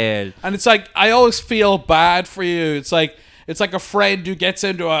bad. Yeah. And it's like, I always feel bad for you. It's like a friend who gets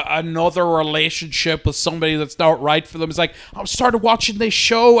into another relationship with somebody that's not right for them. It's like, I started watching this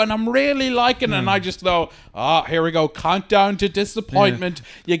show and I'm really liking it. And I just know, here we go. Countdown to disappointment.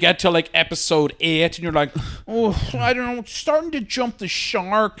 You get to like episode 8 and you're like, oh, I don't know. It's starting to jump the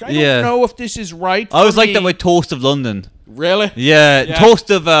shark. I don't know if this is right I was for like me. that with Toast of London. Really? Yeah, Yeah. Toast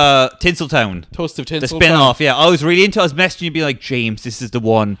of Tinseltown. Toast of The Tinsel. spin-off, yeah. I was really into it. I was messaging you, being like, James, this is the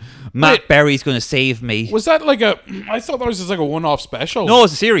one. Matt Wait. Berry's going to save me. Was that like a? I thought that was just like a one-off special. No,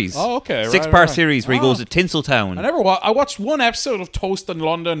 it's a series. Oh, okay, right, 6-part right. series where he Oh. goes to Tinseltown. I watched one episode of Toast in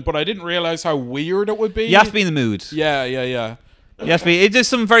London, but I didn't realize how weird it would be. You have to be in the mood. Yeah. You have to be. There's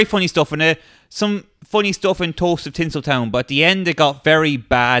some very funny stuff in it. Some funny stuff in Toast of Tinseltown, but at the end it got very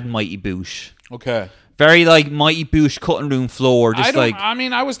bad Mighty Boosh. Okay. Very like Mighty Boosh cutting room floor. Just I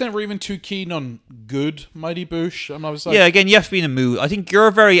mean, I was never even too keen on good Mighty Boosh, and I was like, yeah, again, you have to be in the mood. I think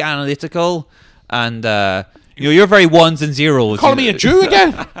you're very analytical, and you're very ones and zeros. calling me a Jew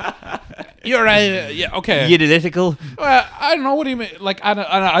again? You're yeah, okay. analytical. Well, I don't know. What do you mean? Like,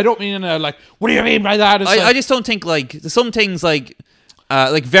 I don't mean in a like. What do you mean by that? It's I like, just don't think like there's some things like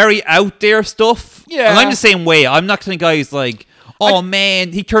very out there stuff. Yeah. And I'm the same way. I'm not the guy who's like, oh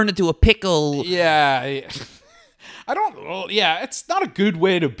man, he turned into a pickle. yeah. I don't. Well, yeah, it's not a good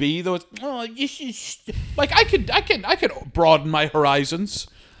way to be though. It's, oh, like I could broaden my horizons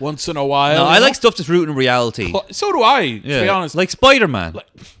once in a while. No, you I know? like stuff that's rooted in reality. So do I. To be honest, like Spider-Man.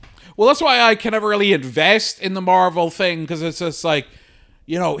 well, that's why I can never really invest in the Marvel thing because it's just like,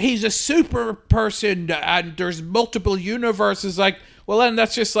 you know, he's a super person and there's multiple universes. Like, well, then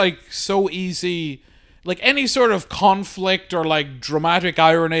that's just like so easy. Like any sort of conflict or like dramatic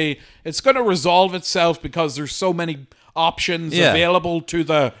irony, it's going to resolve itself because there's so many options Yeah. available to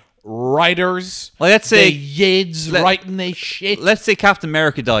the writers. Well, let's say- the yids writing their shit. Let's say Captain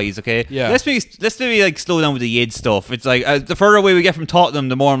America dies, okay? Yeah. Let's maybe like slow down with the Yid stuff. It's like the further away we get from Tottenham,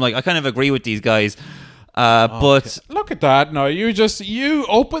 the more I'm like, I kind of agree with these guys. But Look at that! No, you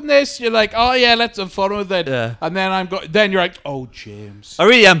open this. You're like, oh yeah, let's have fun with it. Yeah. And then Then you're like, oh James. I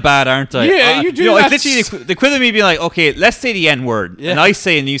really am bad, aren't I? Yeah, you do know, that it's literally the equivalent of me being like, okay, let's say the N word, Yeah. and I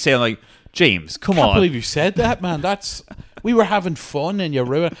say and you say, I'm like, James, come I can't on. believe you said that, man. We were having fun and you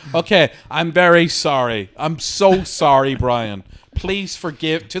ruined. Okay, I'm very sorry. I'm so sorry, Brian. Please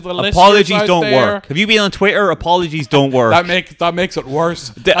forgive to the listeners Apologies out don't there. work. Have you been on Twitter? Apologies don't work. That makes it worse.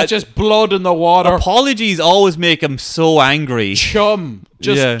 That's just blood in the water. Apologies always make him so angry. Chum,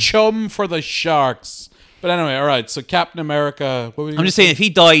 just Yeah. chum for the Sharks. But anyway, all right. So Captain America. What were you I'm just saying, if he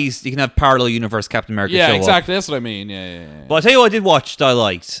dies, you can have parallel universe Captain America Yeah, show exactly. That's what I mean. Yeah. But I'll tell you what I did watch that I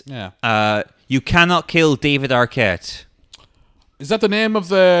liked. Yeah. You Cannot Kill David Arquette. Is that the name of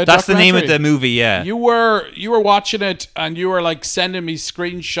the? That's the name of the documentary? movie, yeah. You were watching it and you were like sending me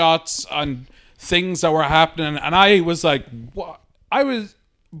screenshots on things that were happening, and I was like, what? I was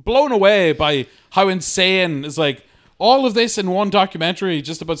blown away by how insane is like all of this in one documentary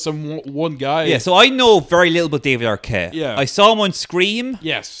just about some one guy. Yeah, so I know very little about David Arquette. Yeah. I saw him on Scream.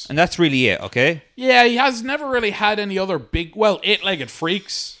 Yes. And that's really it, okay? Yeah, he has never really had any other big. Well, Eight-Legged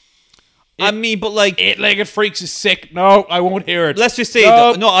Freaks. I mean, but like, Eight-Legged Freaks is sick. No, I won't hear it. let's just say,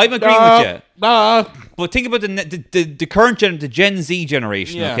 No, I'm agreeing with you. No. But think about the current the Gen Z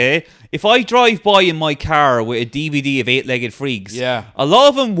generation, Yeah. okay? If I drive by in my car with a DVD of Eight-Legged Freaks, Yeah. a lot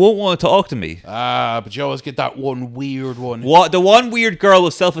of them won't want to talk to me. But you always get that one weird one. What the one weird girl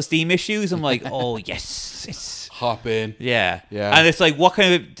with self-esteem issues? I'm like, oh yes. Hop in. Yeah. Yeah. And it's like, what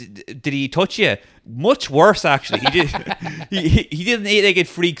kind of did he touch you? Much worse, actually. He did. he did an Eight-Legged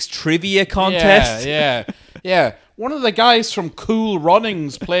Freaks trivia contest. Yeah. One of the guys from Cool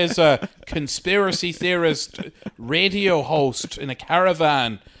Runnings plays a conspiracy theorist radio host in a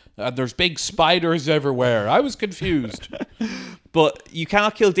caravan. There's big spiders everywhere. I was confused. But You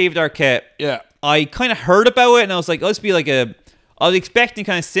Cannot Kill David Arquette. Yeah. I kind of heard about it, and I was like, oh, this would be like I was expecting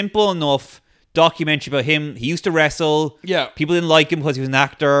kind of simple enough documentary about him. He used to wrestle. Yeah. People didn't like him because he was an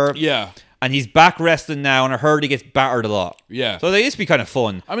actor. Yeah. And he's back wrestling now, and I heard he gets battered a lot. Yeah. So they used to be kind of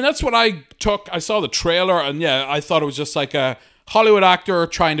fun. I mean, that's what I took. I saw the trailer, and yeah, I thought it was just like a Hollywood actor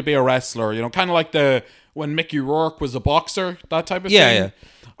trying to be a wrestler. You know, kind of like when Mickey Rourke was a boxer, that type of Yeah, thing.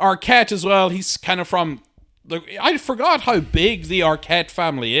 Arquette as well. He's kind of from. I forgot how big the Arquette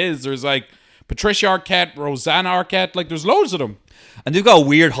family is. There's like Patricia Arquette, Rosanna Arquette. Like, there's loads of them. And they've got a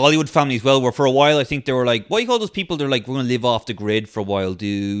weird Hollywood family as well, where for a while I think they were like, what do you call those people? They're like, we're going to live off the grid for a while,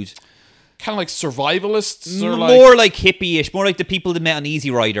 dude. Kind of like survivalists, or More like hippie-ish, more like the people that met on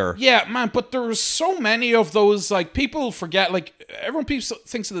Easy Rider. Yeah, man, but there's so many of those. Like, people forget. Like, everyone thinks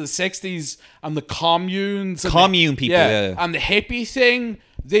of the '60s and the communes, and Commune people, yeah. and the hippie thing.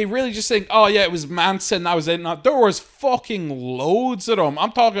 They really just think, oh yeah, it was Manson. That was it. No, there was fucking loads of them.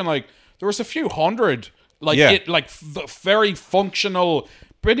 I'm talking like there was a few hundred. Like Yeah. Very functional.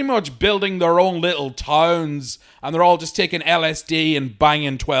 Pretty much building their own little towns, and they're all just taking LSD and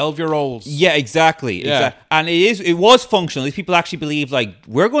banging 12-year-olds. Yeah, exactly. Yeah. And it was functional. These people actually believe, like,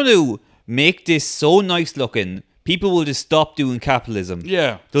 we're going to make this so nice looking. people will just stop doing capitalism.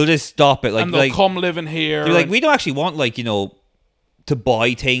 Yeah. They'll just stop it. Like, and they'll come living here. They're like, we don't actually want, like, you know, to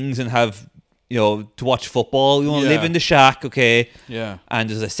buy things and have, you know, to watch football. We want to live in the shack, okay? Yeah. And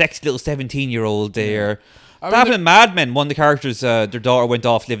there's a sexy little 17-year-old there. I That happened in Mad Men. One of the characters, their daughter went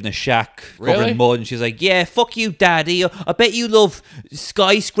off living in a shack covered Really? in mud, and she's like, "Yeah, fuck you, daddy. I bet you love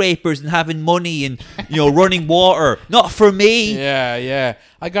skyscrapers and having money and, you know, running water. Not for me." Yeah.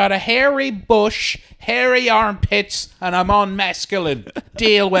 I got a hairy bush, hairy armpits, and I'm on mescaline.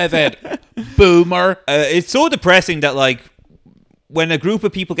 Deal with it, boomer. It's so depressing that, like, when a group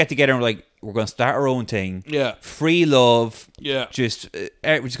of people get together and like, we're going to start our own thing. Yeah. Free love. Yeah. Just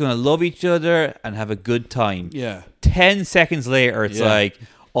we're just going to love each other and have a good time. Yeah. 10 seconds later, it's like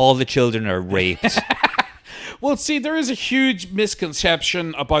all the children are raped. Well, see, there is a huge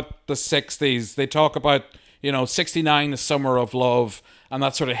misconception about the 60s. They talk about, you know, 69, the summer of love, and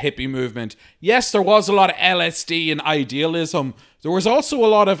that sort of hippie movement. Yes, there was a lot of LSD and idealism. There was also a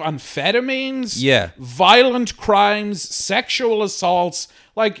lot of amphetamines, violent crimes, sexual assaults.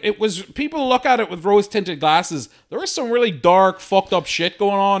 Like, it was, people look at it with rose-tinted glasses. There was some really dark, fucked up shit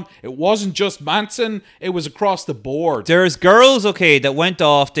going on. It wasn't just Manson. It was across the board. There's girls, okay, that went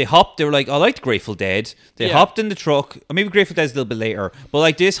off. They were like, I liked Grateful Dead. They hopped in the truck. Or maybe Grateful Dead's a little bit later. But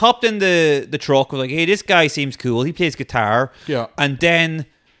like, they just hopped in the truck. Was like, hey, this guy seems cool. He plays guitar. Yeah. And then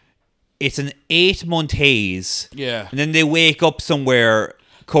it's an 8-month haze. Yeah. And then they wake up somewhere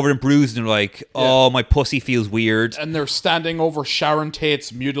covered in bruises and they're like, oh, my pussy feels weird. And they're standing over Sharon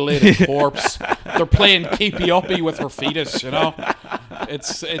Tate's mutilated corpse. They're playing keepy uppy with her fetus, you know?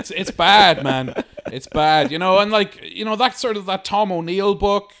 It's bad, man. It's bad, you know? And like, you know, that sort of that Tom O'Neill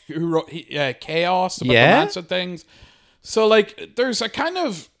book who wrote Chaos about the Manson things. So like, there's a kind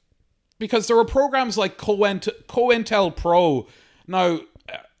of, because there were programs like COINTEL Pro. Now,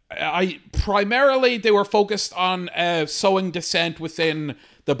 primarily they were focused on sowing dissent within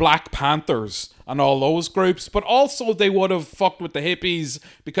the Black Panthers and all those groups, but also they would have fucked with the hippies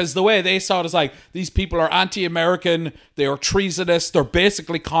because the way they saw it is like, these people are anti-American, they are treasonous, they're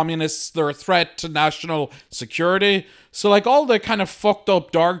basically communists, they're a threat to national security. So like all the kind of fucked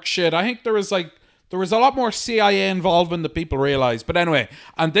up dark shit, I think there was a lot more CIA involvement than people realize. But anyway,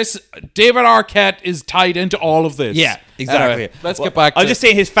 and this David Arquette is tied into all of this. Yeah, exactly. Anyway, let's get back to I'm just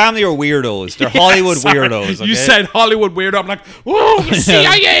saying his family are weirdos. They're Hollywood weirdos. Okay? You said Hollywood weirdo. I'm like, whoa, the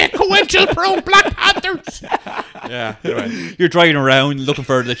CIA, COINTEL Pro, Black Panthers. Yeah, anyway. You're driving around looking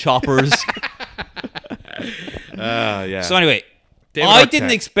for the choppers. Yeah. So anyway, I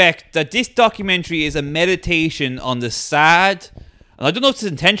didn't expect that this documentary is a meditation on the sad, and I don't know if it's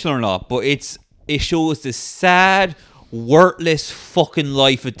intentional or not, but it shows the sad, worthless fucking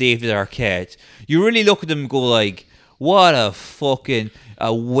life of David Arquette. You really look at him and go like, what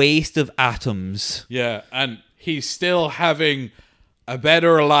a waste of atoms. Yeah, and he's still having a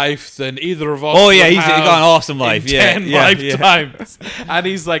better life than either of us. Oh yeah, he's got an awesome life. Yeah, 10 lifetimes. And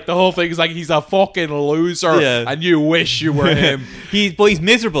he's like, the whole thing is like, he's a fucking loser, and you wish you were him. But he's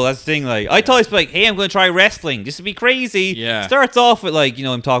miserable. That's the thing. Like, I thought he'd be like, hey, I'm going to try wrestling just to be crazy. Yeah. Starts off with like, you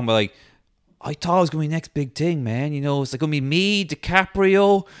know, I'm talking about like, I thought it was going to be the next big thing, man. You know, it's like going to be me,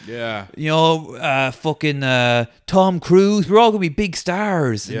 DiCaprio. Yeah. You know, fucking Tom Cruise. We're all going to be big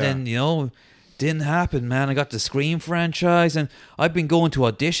stars. And then, you know, didn't happen, man. I got the Scream franchise, and I've been going to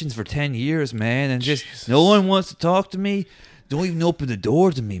auditions for 10 years, man. And just no one wants to talk to me. Don't even open the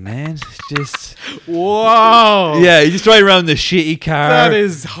door to me, man. It's just... Whoa. Yeah, you just drive around the shitty car. That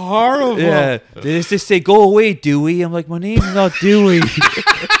is horrible. Yeah. They just say, go away, Dewey. I'm like, my name's not Dewey.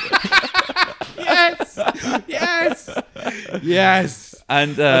 Yes.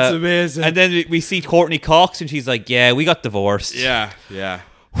 And that's amazing. And then we see Courtney Cox, and she's like, yeah, we got divorced. Yeah.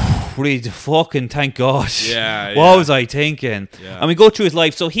 Really, fucking thank God. Yeah. What was I thinking? Yeah. And we go through his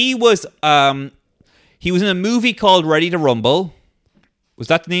life. So he was in a movie called Ready to Rumble. Was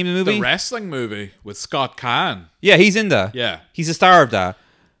that the name of the movie? The wrestling movie with Scott Caan. Yeah, he's in that. Yeah. He's a star of that.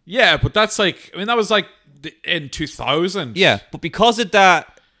 Yeah, but that's like, I mean, that was like in 2000. Yeah, but because of that...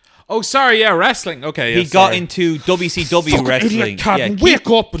 Oh, sorry, yeah, wrestling. Okay, he got into WCW wrestling. Wake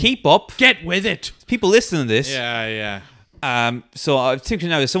up and keep up. Get with it. People listening to this. Yeah. So I'm thinking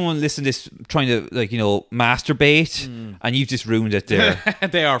now, there's someone listening to this trying to, like, you know, masturbate, and you've just ruined it there.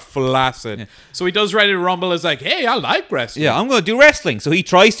 They are flaccid. Yeah. So he does Ready to Rumble as like, hey, I like wrestling. Yeah, I'm going to do wrestling. So he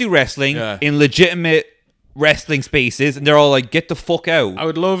tries to do wrestling in legitimate wrestling spaces, and they're all like, get the fuck out. I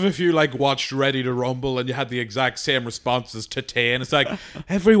would love if you like watched Ready to Rumble and you had the exact same responses to Tay, and it's like,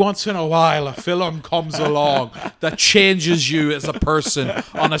 every once in a while a film comes along that changes you as a person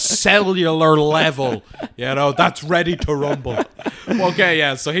on a cellular level, you know, that's Ready to Rumble. Okay,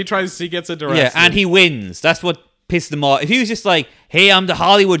 yeah, so he gets into wrestling. Yeah, and he wins. That's what pisses them off. If he was just like, hey, I'm the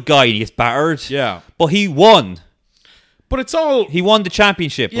Hollywood guy, and he gets battered. Yeah. But he won. But it's all... He won the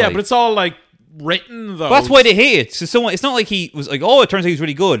championship. Yeah, like. but it's all, like, written, though. But that's why they hate it. So someone, it's not like he was like, oh, it turns out he's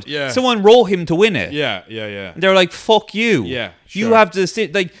really good. Yeah. Someone wrote him to win it. Yeah. And they're like, fuck you. Yeah, You sure. have to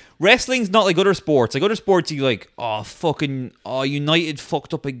sit, like, wrestling's not like other sports. Like, other sports, you like, United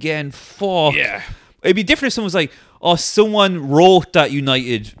fucked up again. Fuck. Yeah. It'd be different if someone's like, oh, someone wrote that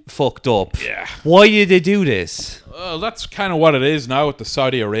United fucked up. Yeah. Why did they do this? Well, that's kind of what it is now with the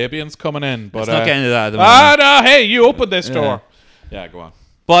Saudi Arabians coming in. But, Let's not get into that at the moment. no, hey, you opened this door. Yeah, go on.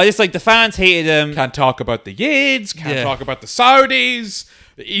 But it's like the fans hated him. Can't talk about the Yids, can't Yeah. talk about the Saudis.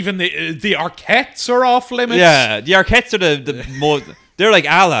 Even the Arquettes are off limits. Yeah, the Arquettes are the most. They're like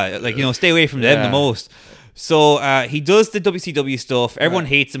Allah, like, you know, stay away from them Yeah. the most. So he does the WCW stuff. Everyone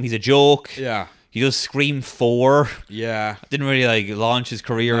hates him. He's a joke. Yeah. He does Scream 4. Yeah. Didn't really like launch his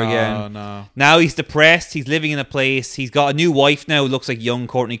career Oh, again. no. Now he's depressed. He's living in a place. He's got a new wife now who looks like young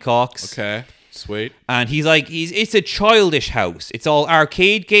Courtney Cox. Okay. Sweet. And he's like, it's a childish house. It's all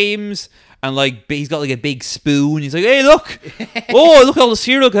arcade games. And like he's got like a big spoon. He's like, hey, look. Oh, look at all the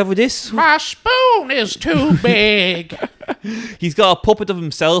cereal I have with this. My spoon is too big. He's got a puppet of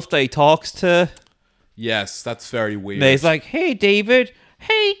himself that he talks to. Yes, that's very weird. And he's like, hey, David.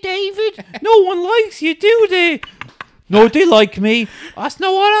 Hey, David. No one likes you, do they? No, they like me. That's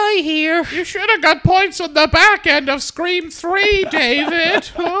not what I hear. You should have got points on the back end of Scream 3, David.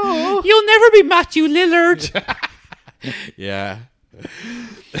 Oh. You'll never be Matthew Lillard. Yeah.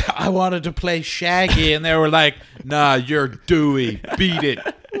 I wanted to play Shaggy, and they were like, nah, you're Dewey. Beat it.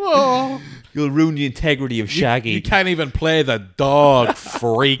 Oh. You'll ruin the integrity of Shaggy. You can't even play the dog,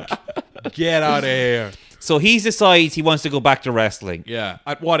 freak. Get out of here. So he decides he wants to go back to wrestling. Yeah.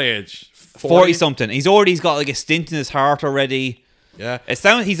 At what age? 40 something. He's got like a stint in his heart already. Yeah.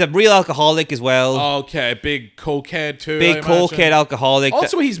 He's a real alcoholic as well. Okay, big cokehead too. Big I imagine. cokehead alcoholic.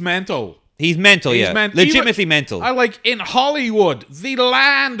 Also, he's mental. He's mental, He's yeah. even- Legitimately mental. I like in Hollywood, the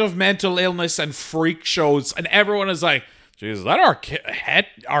land of mental illness and freak shows, and everyone is like, "Jesus, that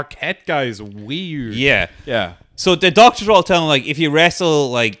Arquette guy is weird." Yeah. Yeah. So the doctors are all telling him, like, if you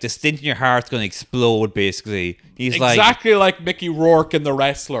wrestle, like, the stint in your heart's going to explode, basically. He's Exactly like Mickey Rourke in The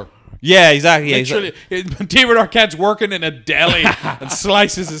Wrestler. Yeah, exactly. Yeah, Literally, David Arquette's working in a deli and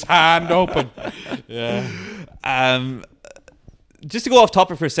slices his hand open. Yeah. Just to go off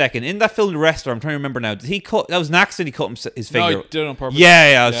topic for a second, in that film The Wrestler, I'm trying to remember now, did he cut, that was an accident, he cut his finger. No, he did it on purpose.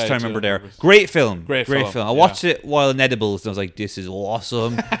 Yeah, I was just he trying to did remember it on there. purpose. Great film. Great film, I watched it while in edibles, and I was like, this is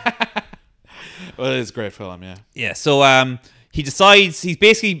awesome. Well, it is a great film, yeah. Yeah, so he decides, he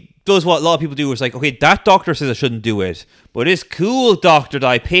basically does what a lot of people do, is like, okay, that doctor says I shouldn't do it, but this cool doctor that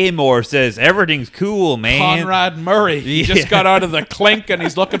I pay more says everything's cool, man. Conrad Murray. He just got out of the clink and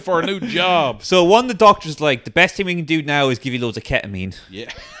he's looking for a new job. So one of the doctors like, the best thing we can do now is give you loads of ketamine. Yeah.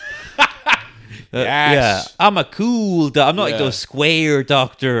 Yeah, I'm a cool I'm not like Yeah. those square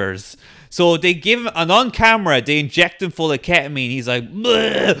doctors. So they give him, and on camera, they inject him full of ketamine. He's like,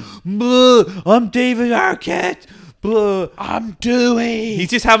 bleh, bleh, I'm David Arquette. Bleh. I'm Dewey. He's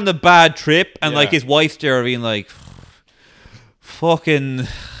just having a bad trip, and Yeah. like his wife's there being like, fucking.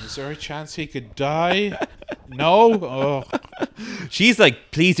 Is there a chance he could die? No? Oh, She's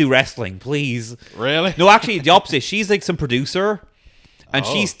like, please do wrestling, please. really? No, actually, the opposite. She's like some producer, and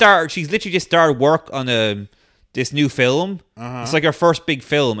Oh. she's literally just started work on this new film. It's like her first big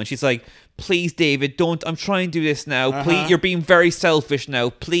film, and she's like, please, David, don't. I'm trying to do this now. Please, you're being very selfish now.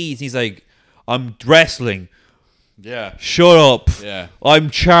 Please. He's like, I'm wrestling. Yeah. Shut up. Yeah. I'm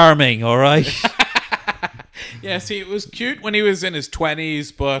charming. All right. Yeah, see, it was cute when he was in his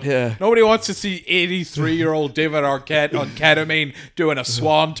 20s, but Yeah. nobody wants to see 83-year-old David Arquette on ketamine doing a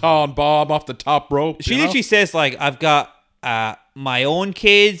swanton bomb off the top rope. She you know? literally says like, I've got my own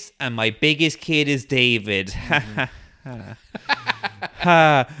kids, and my biggest kid is David.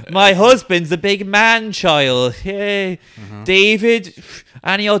 My husband's a big man child. Hey, David,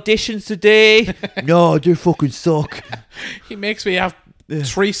 any auditions today? No, they fucking suck. He makes me have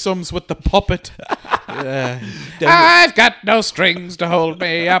threesomes with the puppet. I've got no strings to hold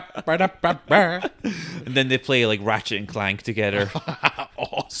me up. And then they play like Ratchet and Clank together.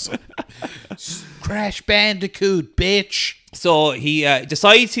 Awesome. Crash Bandicoot, bitch. So he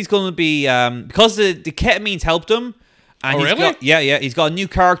decides he's going to be because the ketamine's helped him. And Oh, he's really? He's got a new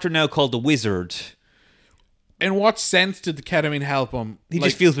character now called the Wizard. In what sense did the ketamine help him? He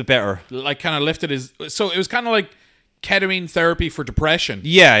just feels a bit better. like kind of lifted his. So it was kind of like ketamine therapy for depression.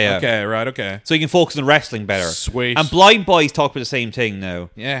 Yeah. Okay, right, okay. So he can focus on wrestling better. Sweet. And Blind Boys talk about the same thing now.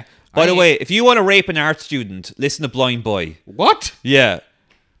 Yeah. By the way, if you want to rape an art student, listen to Blind Boy. What? Yeah.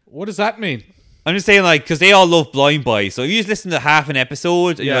 What does that mean? I'm just saying, like, because they all love Blind Boy. So if you just listen to half an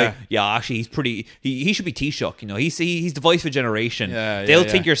episode, and you're Yeah. like, yeah, actually, he's pretty. He should be Taoiseach. You know, he's the voice of a generation. Yeah, They'll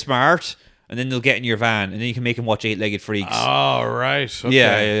yeah. think you're smart, and then they'll get in your van, and then you can make them watch 8-Legged Freaks. Oh, right.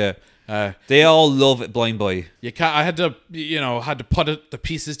 Okay. Yeah. They all love it, Blind Boy. You can't. I had to, put the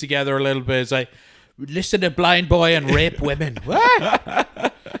pieces together a little bit. It's like, listen to Blind Boy and rape women.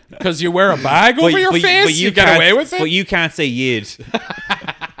 What? Because you wear a bag over your face, you get can't- away with it. But you can't say Yid.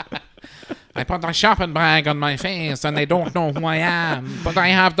 I put a shopping bag on my face and they don't know who I am, but I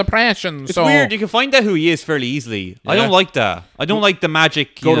have depression. It's so weird. You can find out who he is fairly easily. I Yeah. don't like that. I don't like the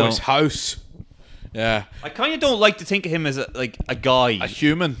magic. Go you to know. his house. Yeah, I kind of don't like to think of him as a guy. a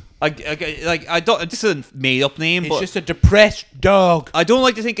human. Like I don't. This is a made up name, He's but just a depressed dog. I don't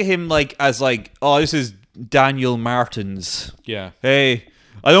like to think of him as oh, this is Daniel Martins. Yeah. Hey,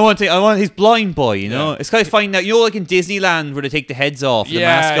 I don't want to. I want his Blind Boy. You know, Yeah. it's kind of finding out. You know, like in Disneyland where they take the heads off the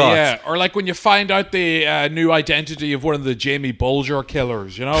mascots. Yeah, or like when you find out the new identity of one of the Jamie Bulger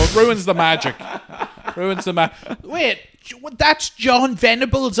killers, it ruins the magic. Ruins the Wait, that's John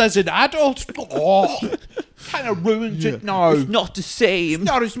Venables as an adult? Oh, kind of ruins it now. It's not the same.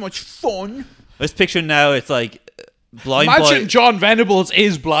 Not as much fun. Let's picture now. It's like Blind Imagine Boy. John Venables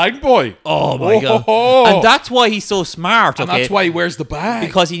is Blind Boy. Oh my god! Oh. And that's why he's so smart. And Okay, that's why he wears the bag.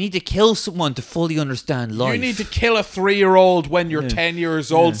 because you need to kill someone to fully understand life. you need to kill a 3-year-old when you're 10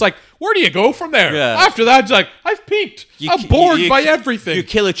 years old. It's like, where do you go from there? Yeah. After that, it's like, I've peaked. I'm bored by everything. You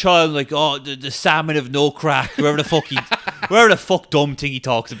kill a child like, oh, the salmon of no crack, wherever the fuck dumb thing he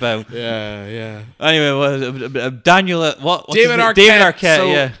talks about. Yeah. Anyway, Daniel, what's David his name? Arquette. David Arquette, So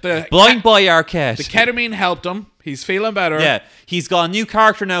yeah. the Blind Boy Arquette. The ketamine helped him. He's feeling better. Yeah, he's got a new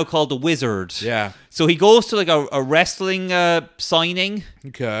character now called the Wizard. Yeah. So he goes to like a wrestling signing,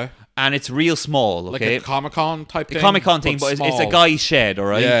 Okay. and it's real small. Like Okay, a Comic-Con type the thing. Comic Con thing, but it's a small. guy's shed, all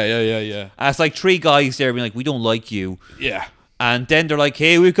right. Yeah. And it's like 3 guys there being like, we don't like you. Yeah. And then they're like,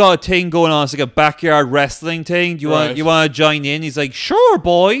 "Hey, we've got a thing going on. It's like a backyard wrestling thing. Do Right. you want to join in?" He's like, "Sure,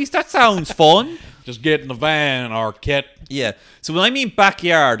 boys. That sounds fun." Just get in the van, Arquette. Yeah. So when I mean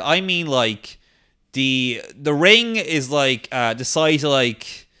backyard, I mean like the ring is like the size of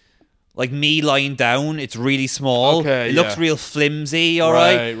like me lying down. It's really small. Okay, It looks yeah. real flimsy. All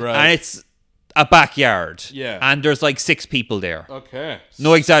right. Right. And it's a backyard. Yeah. And there's like 6 people there. Okay.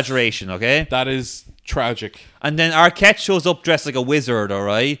 No exaggeration. Okay. That is tragic. And then Arquette shows up dressed like a wizard, all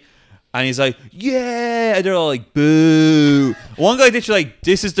right? And he's like, yeah. And they're all like, boo. One guy literally like,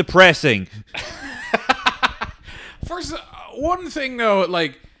 this is depressing. First, one thing though,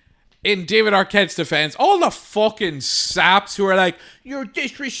 like, in David Arquette's defense, all the fucking saps who are like, you're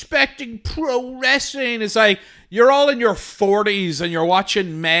disrespecting pro wrestling. It's like, you're all in your 40s and you're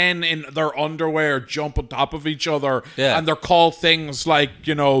watching men in their underwear jump on top of each other. Yeah. And they're called things like,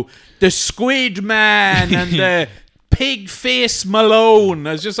 the Squid Man and the Pig Face Malone.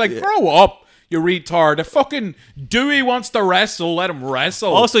 It's just like, grow up, you retard. If fucking Dewey wants to wrestle, let him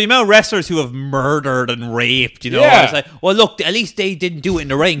wrestle. Also, the amount of wrestlers who have murdered and raped, Yeah. It's like, well, look, at least they didn't do it in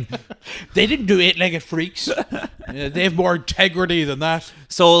the ring. They didn't do 8-legged freaks. Yeah, they have more integrity than that.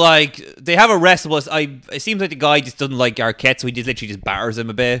 So, like, they have a wrestle. But it seems like the guy just doesn't like Arquette, so he just literally just batters him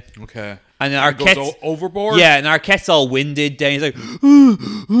a bit. Okay. And then Goes Arquette's... overboard? Yeah, and Arquette's all winded. Then he's like,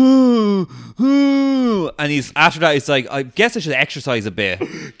 and he's after that, he's like, I guess I should exercise a bit.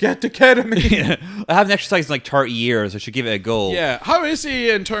 Get the ketamine. I haven't exercised in like 30 years. I should give it a go. Yeah. How is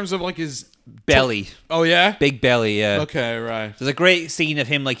he in terms of like his Belly. Oh yeah? Big belly, yeah. Okay, right. There's a great scene of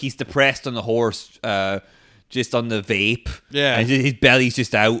him, like, he's depressed on the horse, just on the vape. Yeah. And his belly's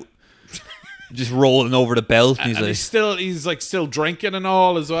just out. Just rolling over the belt. And And he's still drinking and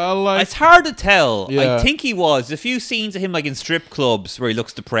all as well. Like, it's hard to tell. Yeah. I think he was. There's a few scenes of him, like, in strip clubs where he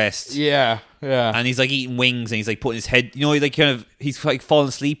looks depressed. yeah. And he's, like, eating wings and he's, like, putting his head, he's, like, falling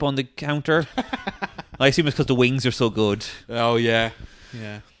asleep on the counter. I assume it's because the wings are so good. Oh yeah.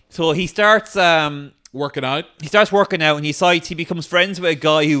 Yeah. So he starts Working out. working out and he becomes friends with a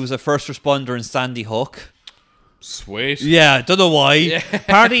guy who was a first responder in Sandy Hook. Sweet. Yeah, don't know why.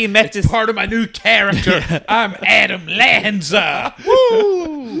 Apparently he met this... Part of my new character. I'm Adam Lanza.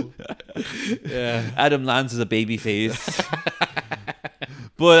 Woo! Adam Lanza is a baby face.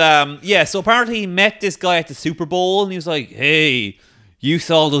 But, so apparently he met this guy at the Super Bowl and he was like, hey, you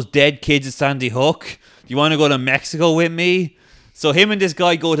saw those dead kids at Sandy Hook? Do you want to go to Mexico with me? So him and this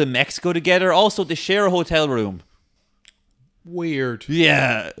guy go to Mexico together. Also, they share a hotel room. Weird.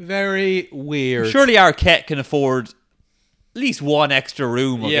 Yeah. Very weird. Surely Arquette can afford at least one extra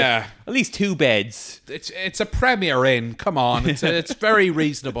room. Okay? Yeah. At least 2 beds. It's a Premier Inn. Come on, it's very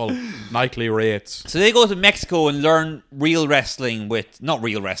reasonable nightly rates. So they go to Mexico and learn real wrestling with, not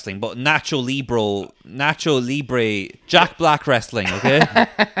real wrestling, but Nacho Libre, Jack Black wrestling, okay?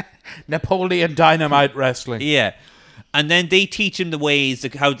 Napoleon Dynamite wrestling. Yeah. And then they teach him the ways,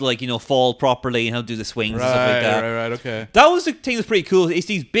 like how to, like, you know, fall properly and how to do the swings and stuff like that. Right, okay. That was the thing that's pretty cool. It's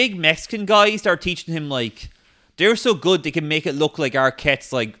these big Mexican guys that are teaching him, like, they're so good they can make it look like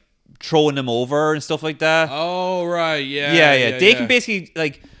Arquette's, like, throwing them over and stuff like that. Oh, right, yeah. Yeah. They can basically,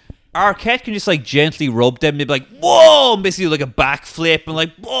 like, Arquette can just, like, gently rub them. They'd be like, whoa, and basically do, like, a backflip and,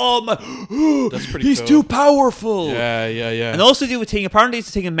 like, whoa, That's pretty he's cool. too powerful. Yeah. And also do a thing, apparently it's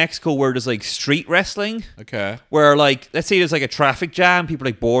a thing in Mexico where there's, like, street wrestling. Okay. Where, like, let's say there's, like, a traffic jam, people are,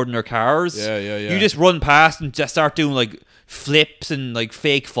 like, boarding their cars. Yeah. You just run past and just start doing, like, flips and, like,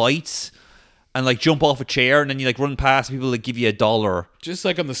 fake fights. And, like, jump off a chair, and then you, like, run past people, like, give you $1. Just,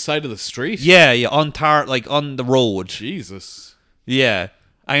 like, on the side of the street? Yeah, on the road. Jesus. Yeah.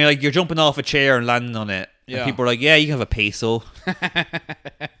 And you're jumping off a chair and landing on it. Yeah. And people are like, yeah, you can have a peso.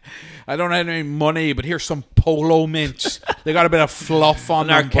 I don't have any money, but here's some polo mints. They got a bit of fluff on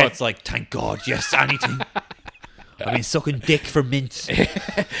And them. Arquette's like, thank God, yes, anything. I've been sucking dick for mints.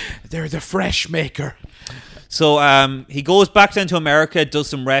 They're the fresh maker. So he goes back down to America, does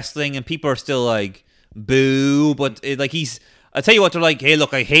some wrestling, and people are still like, boo. But I tell you what, they're like, hey,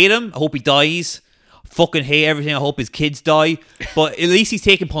 look, I hate him. I hope he dies. Fucking hate everything. I hope his kids die. But at least he's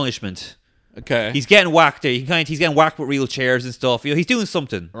taking punishment. Okay. He's getting whacked there. He's getting whacked with real chairs and stuff. You know, he's doing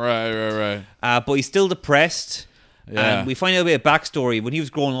something. Right. But he's still depressed. Yeah. And we find out a bit of backstory. When he was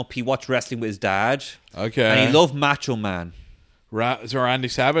growing up, he watched wrestling with his dad. Okay. And he loved Macho Man. Is there Randy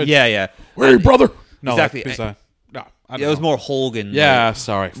Savage? Yeah. Hey, brother. No, Exactly. Who's that? No, I don't It was know. more Hogan. Yeah, like,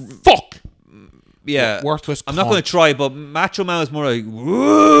 sorry. Fuck. Yeah. Worthless I'm not cunt. going to try, but Macho Man was more like,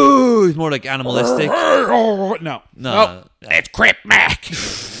 woo! He's more like animalistic. No. No. It's Crip Mac.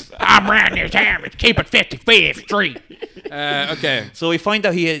 I'm Randy Savage. Keep it 55th Street. Okay. So we find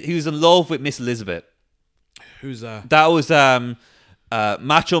out he was in love with Miss Elizabeth. Who's that? That was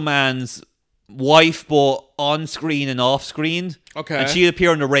Macho Man's wife, but on screen and off screen. Okay. And she'd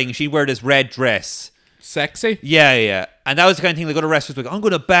appear in the ring. She'd wear this red dress. Sexy? Yeah. And that was the kind of thing like other wrestlers were like, I'm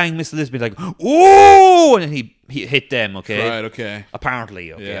going to bang Miss Elizabeth. Like, ooh! And then he hit them, okay? Right, okay.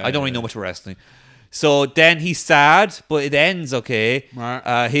 Apparently, okay? Yeah, I don't really know much about wrestling. So then he's sad, but it ends, okay?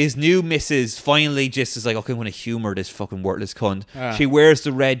 Right. His new missus finally just is like, okay, I'm going to humor this fucking worthless cunt. Yeah. She wears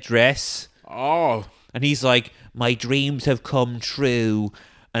the red dress. Oh. And he's like, my dreams have come true.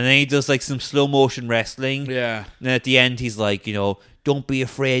 And then he does like some slow motion wrestling. Yeah. And then at the end, he's like, you know, don't be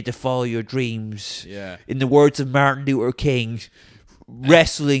afraid to follow your dreams. Yeah. In the words of Martin Luther King,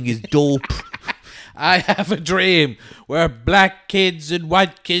 wrestling is dope. I have a dream where black kids and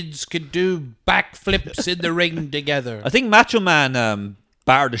white kids could do backflips in the ring together. I think Macho Man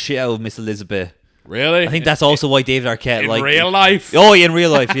battered the shit out of Miss Elizabeth. Really? I think that's also why David Arquette in liked real it. life. Oh, yeah, in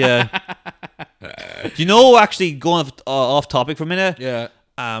real life, yeah. Do you know, actually, going off topic for a minute? Yeah.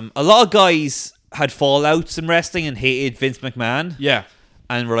 A lot of guys had fallouts in wrestling and hated Vince McMahon. Yeah.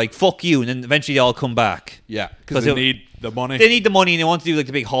 And were like, fuck you. And then eventually they all come back. Yeah. 'Cause Because they need the money. They need the money and they want to do like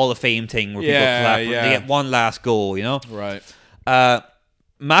the big Hall of Fame thing where people clap. And yeah. they get one last go, you know? Right.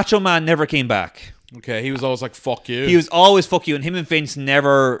 Macho Man never came back. Okay. He was always like, fuck you. He was always fuck you. And him and Vince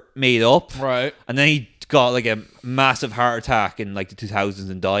never made up. Right. And then he got like a massive heart attack in like the 2000s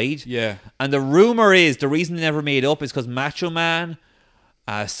and died. Yeah. And the rumor is the reason they never made up is because Macho Man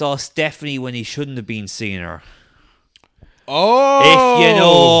saw Stephanie when he shouldn't have been seeing her. Oh. If you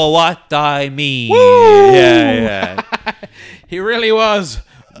know what I mean. Woo! Yeah. He really was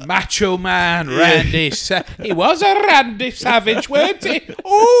Macho Man Randy. He was a Randy Savage, weren't he?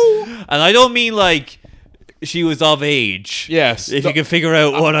 Ooh. And I don't mean like she was of age. Yes. If you can figure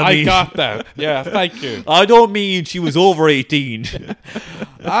out what I mean. I got that. Yeah, thank you. I don't mean she was over 18.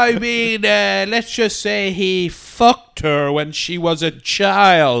 I mean, let's just say he fucked her when she was a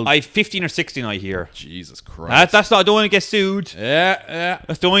child. 15 or 16, I hear. Jesus Christ. That's not, I don't want to get sued. Yeah.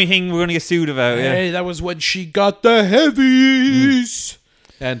 That's the only thing we're going to get sued about. Yeah. Hey, that was when she got the heavies.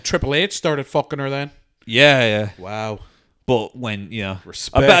 And Triple H started fucking her then. Yeah. Wow. But when, you know,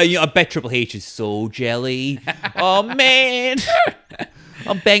 Respect. I bet Triple H is so jelly. Oh, man.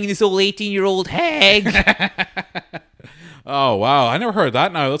 I'm banging this old 18-year-old hag. Oh, wow. I never heard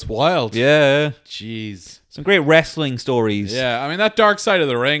that now. That's wild. Yeah. Jeez. Some great wrestling stories. Yeah, I mean, that Dark Side of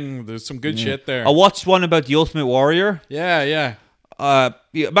the Ring, there's some good shit there. I watched one about the Ultimate Warrior. Yeah.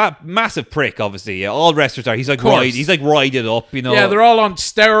 Massive prick, obviously. Yeah, all wrestlers are. He's like course. he's like rided up, you know. Yeah, they're all on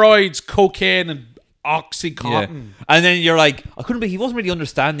steroids, cocaine, and Oxycontin. And then you're like, I couldn't be. He wasn't really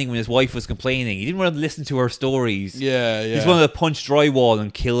understanding when his wife was complaining. He didn't want to listen to her stories. Yeah. He's one of the punch drywall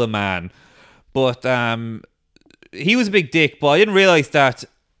and kill a man. But he was a big dick. But I didn't realize that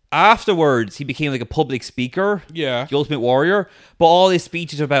afterwards he became like a public speaker. Yeah. The Ultimate Warrior. But all his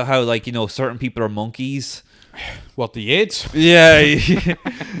speeches about how, like, you know, certain people are monkeys. What, the AIDS? Yeah.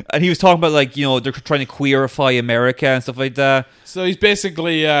 And he was talking about, like, you know, they're trying to queerify America and stuff like that. So he's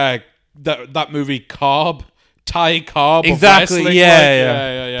basically that movie Cobb. Ty Cobb. Exactly. Of wrestling,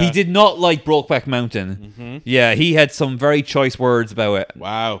 Yeah. like. He did not like Brokeback Mountain. Mm-hmm. Yeah, he had some very choice words about it.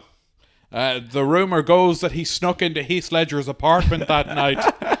 Wow. The rumor goes that he snuck into Heath Ledger's apartment that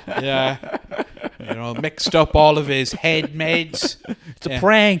night. Yeah. You know, mixed up all of his head meds. It's a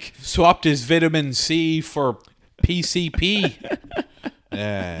prank. Swapped his vitamin C for PCP.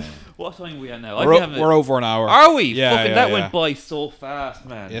 Yeah. What time are we at now? We're over an hour. Are we? Yeah, Fucking, yeah, that yeah. went by so fast,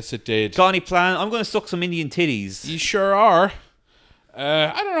 man. Yes, it did. Got any plan? I'm going to suck some Indian titties. You sure are.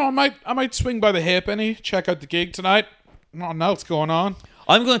 I don't know. I might swing by the Halfpenny. Check out the gig tonight. Nothing else going on.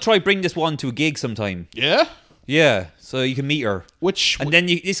 I'm going to try bring this one to a gig sometime. Yeah. Yeah, so you can meet her. And then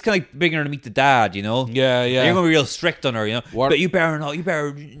it's kind of like bringing her to meet the dad, you know? Yeah. You're going to be real strict on her, you know? What? But you better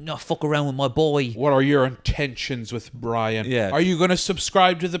not fuck around with my boy. What are your intentions with Brian? Yeah. Are you going to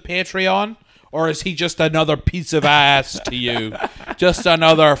subscribe to the Patreon? Or is he just another piece of ass to you? Just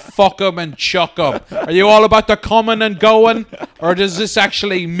another fuck him and chuck him? Are you all about the coming and going? Or does this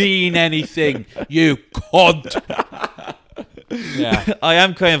actually mean anything, you cunt? Yeah. I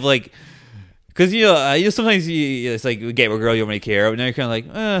am kind of like... Because, you know, sometimes it's like, we get with a girl you don't really care, but now you're kind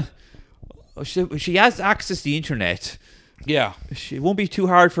of like, she has access to the internet. Yeah. It won't be too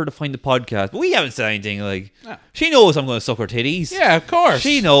hard for her to find the podcast. But we haven't said anything. Like, she knows I'm going to suck her titties. Yeah, of course.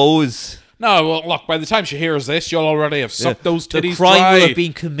 She knows. No, well, look, by the time she hears this, you'll already have sucked those titties The crime dry. will have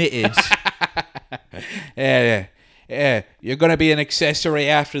been committed. Yeah, you're going to be an accessory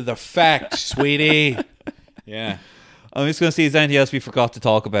after the fact, sweetie. Yeah. I'm just going to see if there's anything else we forgot to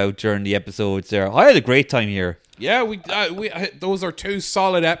talk about during the episodes there. I had a great time here. Yeah, those are two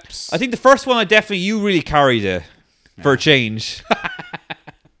solid eps. I think the first one, you really carried it for a change.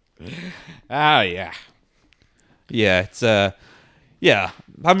 Yeah. Yeah, it's, haven't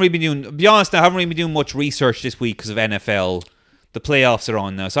really been doing, to be honest now, I haven't really been doing much research this week because of NFL. The playoffs are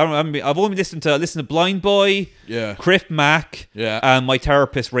on now. So I've only listened to Blind Boy, Crip Mac, and My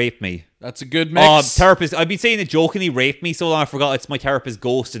Therapist Raped Me. That's a good mix. Therapist, I've been saying it jokingly, raped me so long I forgot it's My Therapist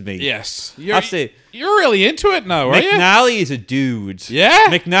Ghosted Me. Yes. You're really into it now, are you? McNally is a dude. Yeah?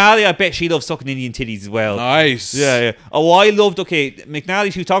 McNally, I bet she loves sucking Indian titties as well. Nice. Yeah. Oh, I loved,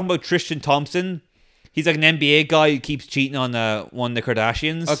 McNally, she was talking about Tristan Thompson. He's like an NBA guy who keeps cheating on one of the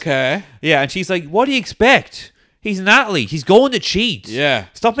Kardashians. Okay. Yeah, and she's like, what do you expect? He's an athlete. He's going to cheat. Yeah.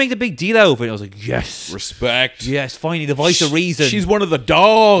 Stop making a big deal out of it. I was like, yes. Respect. Yes, finally, the voice of reason. She's one of the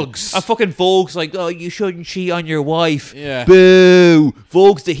dogs. And fucking Vogue's like, oh, you shouldn't cheat on your wife. Yeah. Boo.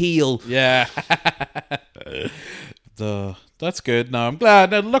 Vogue's the heel. Yeah. That's good. No, I'm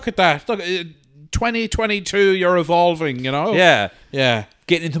glad. Now, look at that. Look, 2022, you're evolving, you know? Yeah. Yeah.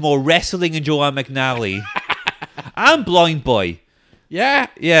 Getting into more wrestling and Joanne McNally. And Blind Boy. Yeah.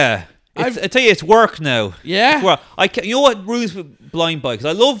 Yeah. I tell you, it's work now. Yeah. You know what rules with Blind Boy? Because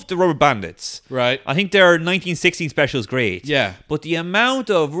I love the Rubber Bandits. Right. I think their 1916 special is great. Yeah. But the amount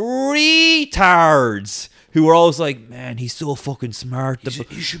of retards who are always like, man, he's so fucking smart.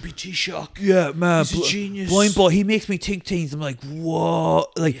 He should be T-Shock. Yeah, man. He's a genius. Blind Boy, he makes me think things. I'm like,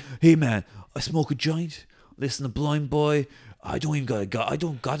 what? Like, hey, man, I smoke a joint. Listen to Blind Boy. I don't got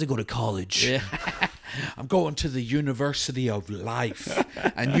to go to college. Yeah. I'm going to the University of Life,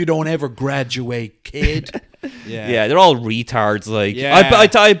 and you don't ever graduate, kid. Yeah, they're all retards. Like, Yeah.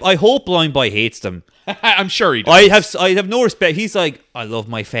 I hope Blind Boy hates them. I'm sure he does. I have no respect. He's like, I love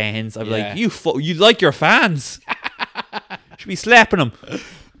my fans. I'm Yeah. like, you like your fans? Should be slapping them.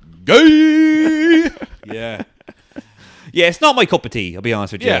 Gay. Yeah. Yeah, it's not my cup of tea. I'll be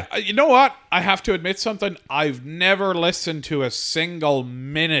honest with you. Yeah, you know what? I have to admit something. I've never listened to a single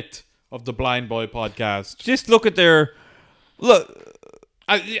minute of the Blind Boy podcast. Just look at their look.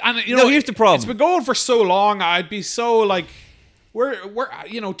 Here's the problem. It's been going for so long. I'd be so like, we're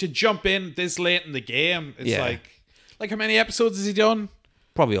to jump in this late in the game. It's like how many episodes has he done?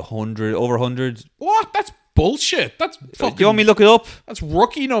 Probably 100, over 100. What? That's bullshit. That's fucking. Do you want me to look it up? That's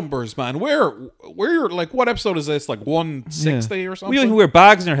rookie numbers, man. We're like, what episode is this? Like 160 or something? We don't wear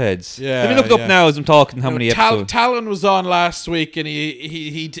bags in our heads. Yeah, Let me look it up now as I'm talking. How many episodes? Talon was on last week, and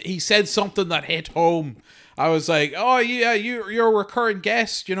he said something that hit home. I was like, oh yeah, you're a recurring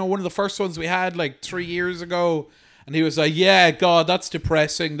guest. You know, one of the first ones we had like 3 years ago. And he was like, yeah, God, that's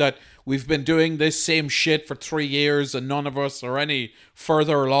depressing that we've been doing this same shit for 3 years and none of us are any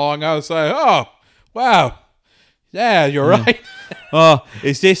further along. I was like, oh, wow. Yeah, you're right. Oh,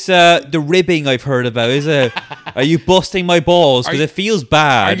 is this the ribbing I've heard about? Is it? Are you busting my balls? Because it feels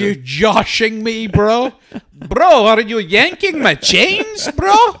bad. Are you joshing me, bro? Bro, are you yanking my chains,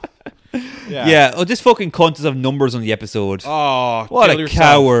 bro? Yeah. Oh, this fucking cunt does have numbers on the episode. Oh, what kill a yourself.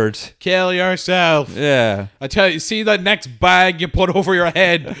 coward. Kill yourself. Yeah. I tell you, see that next bag you put over your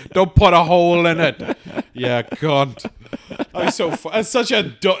head? Don't put a hole in it. Yeah, cunt. It's such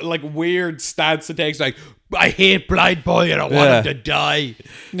a weird stance to take. It's like, I hate Blind Boy and I want him to die.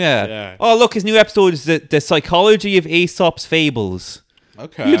 Yeah. Oh, look, his new episode is the psychology of Aesop's fables.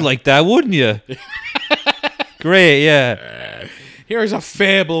 Okay. You'd like that, wouldn't you? Great, yeah. Here's a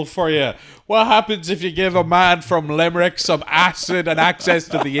fable for you. What happens if you give a man from Limerick some acid and access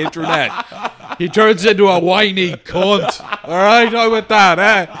to the internet? He turns into a whiny cunt. All right, how with that,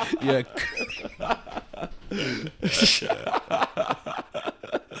 eh? Yeah.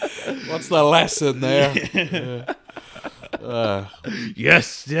 What's the lesson there?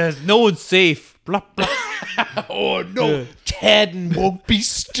 Yes, no one's safe. Blah, blah. Oh no, Ted won't be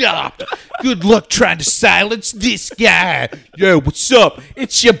stopped. Good luck trying to silence this guy. Yo, what's up?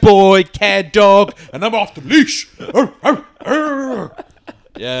 It's your boy, Cad Dog, and I'm off the leash.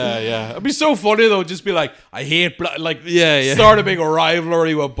 Yeah. It'd be so funny though. Just be like, I hate start a big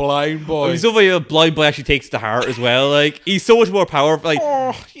rivalry with Blind Boy. So funny, Blind Boy actually takes it to heart as well. Like, he's so much more powerful. Like,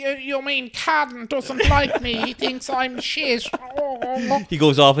 Oh, you mean Cadden doesn't like me? He thinks I'm shit. Oh. he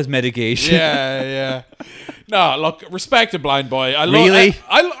goes off his medication. Yeah. No, look, respect to Blind Boy. Really?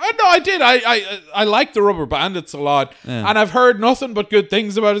 I did. I like the Rubber Bandits a lot, and I've heard nothing but good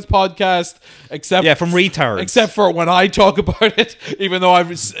things about his podcast, except from retards. Except for when I talk about it, even though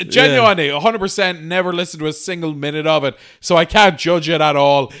I've genuinely 100% never listened to a single minute of it, so I can't judge it at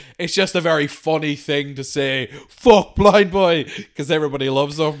all. It's just a very funny thing to say. Fuck Blind Boy, because everybody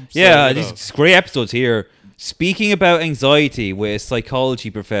loves him. So, Yeah, these great episodes here. Speaking about anxiety with a psychology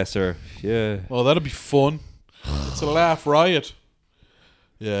professor. Yeah. Well, that'll be fun. It's a laugh riot.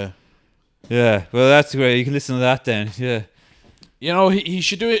 Yeah. Yeah, well, that's great. You can listen to that then. Yeah. You know, he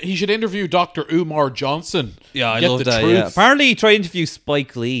should do it. He should interview Dr. Umar Johnson. Yeah, I Get love the that. truth. Yeah. Apparently, he tried to interview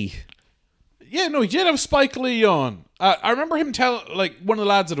Spike Lee. Yeah, no, he did have Spike Lee on. I remember him one of the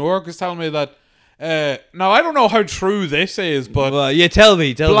lads at work was telling me that. Now, I don't know how true this is, but Well, yeah, tell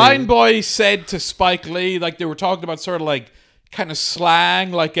me. Blind Boy said to Spike Lee, like they were talking about sort of like kind of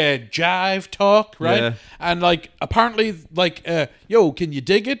slang, like a jive talk, right? Yeah. And like apparently, like, yo, can you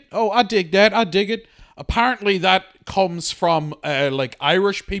dig it? Oh, I dig that. I dig it. Apparently, that comes from like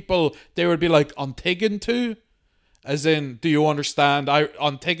Irish people. They would be like on taken to. As in, do you understand?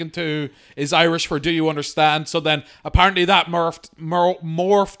 On taken to is Irish for do you understand? So then apparently that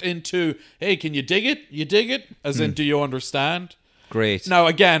morphed into, hey, can you dig it? You dig it? As in, do you understand? Great. Now,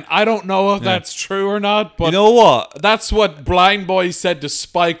 again, I don't know if that's true or not, but You know what? that's what Blind Boy said to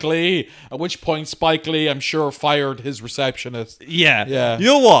Spike Lee, at which point Spike Lee, I'm sure, fired his receptionist. Yeah. You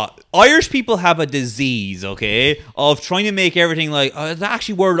know what? Irish people have a disease, okay, of trying to make everything like, it's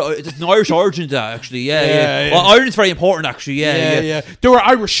actually it's an Irish origin to that, actually. Yeah. Well, Ireland's very important, actually. Yeah. There were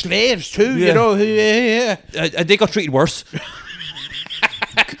Irish slaves, too, you know. Yeah. And they got treated worse.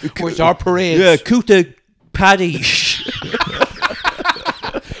 Where's our parade? Yeah, Kuta Paddy.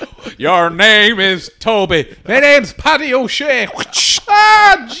 Your name is Toby. My name's Paddy O'Shea.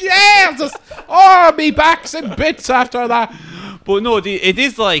 Ah, Jesus. Oh, me back's in bits after that. But no, it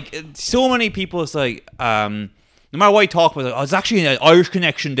is like, so many people, it's like, no matter what you talk about, it's actually an Irish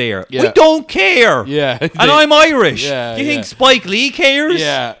connection there. Yeah. We don't care. Yeah. And I'm Irish. Yeah, Do you yeah. think Spike Lee cares?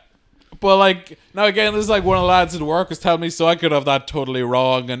 Yeah. But like, now again, this is like one of the lads at work was telling me, so I could have that totally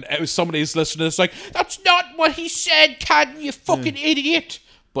wrong. And it was somebody's listening, it's like, that's not what he said, Cadden, you fucking idiot.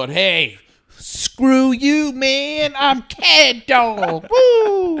 But hey, screw you, man. I'm Cad Dog.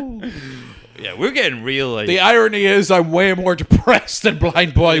 Woo! Yeah, we're getting real. Like, The irony is I'm way more depressed than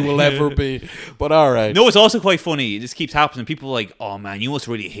Blind Boy will ever be. But all right. no, it's also quite funny. This keeps happening. People are like, oh man, you must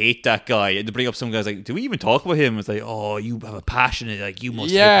really hate that guy. And to bring up some guys like, do we even talk about him? It's like, oh, you have a passion. Like, you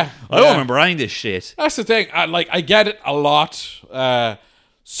must. Yeah, I don't yeah. remember any of this shit. That's the thing. I get it a lot.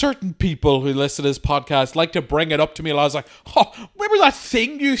 Certain people who listen to this podcast like to bring it up to me. And I was like, oh, remember that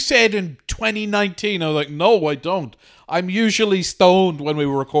thing you said in 2019? I was like, no, I don't. I'm usually stoned when we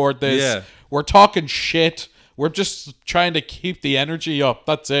record this. Yeah. We're talking shit. We're just trying to keep the energy up.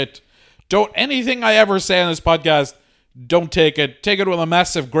 That's it. Anything I ever say on this podcast, don't take it. Take it with a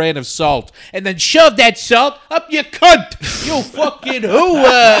massive grain of salt. And then shove that salt up your cunt. You fucking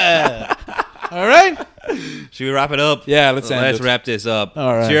hooah. All right. Should we wrap it up? Yeah, let's end it. wrap this up.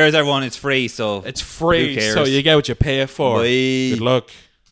 All right. Cheers, everyone. It's free, so It's free, who cares? so you get what you pay for. Bye. Good luck.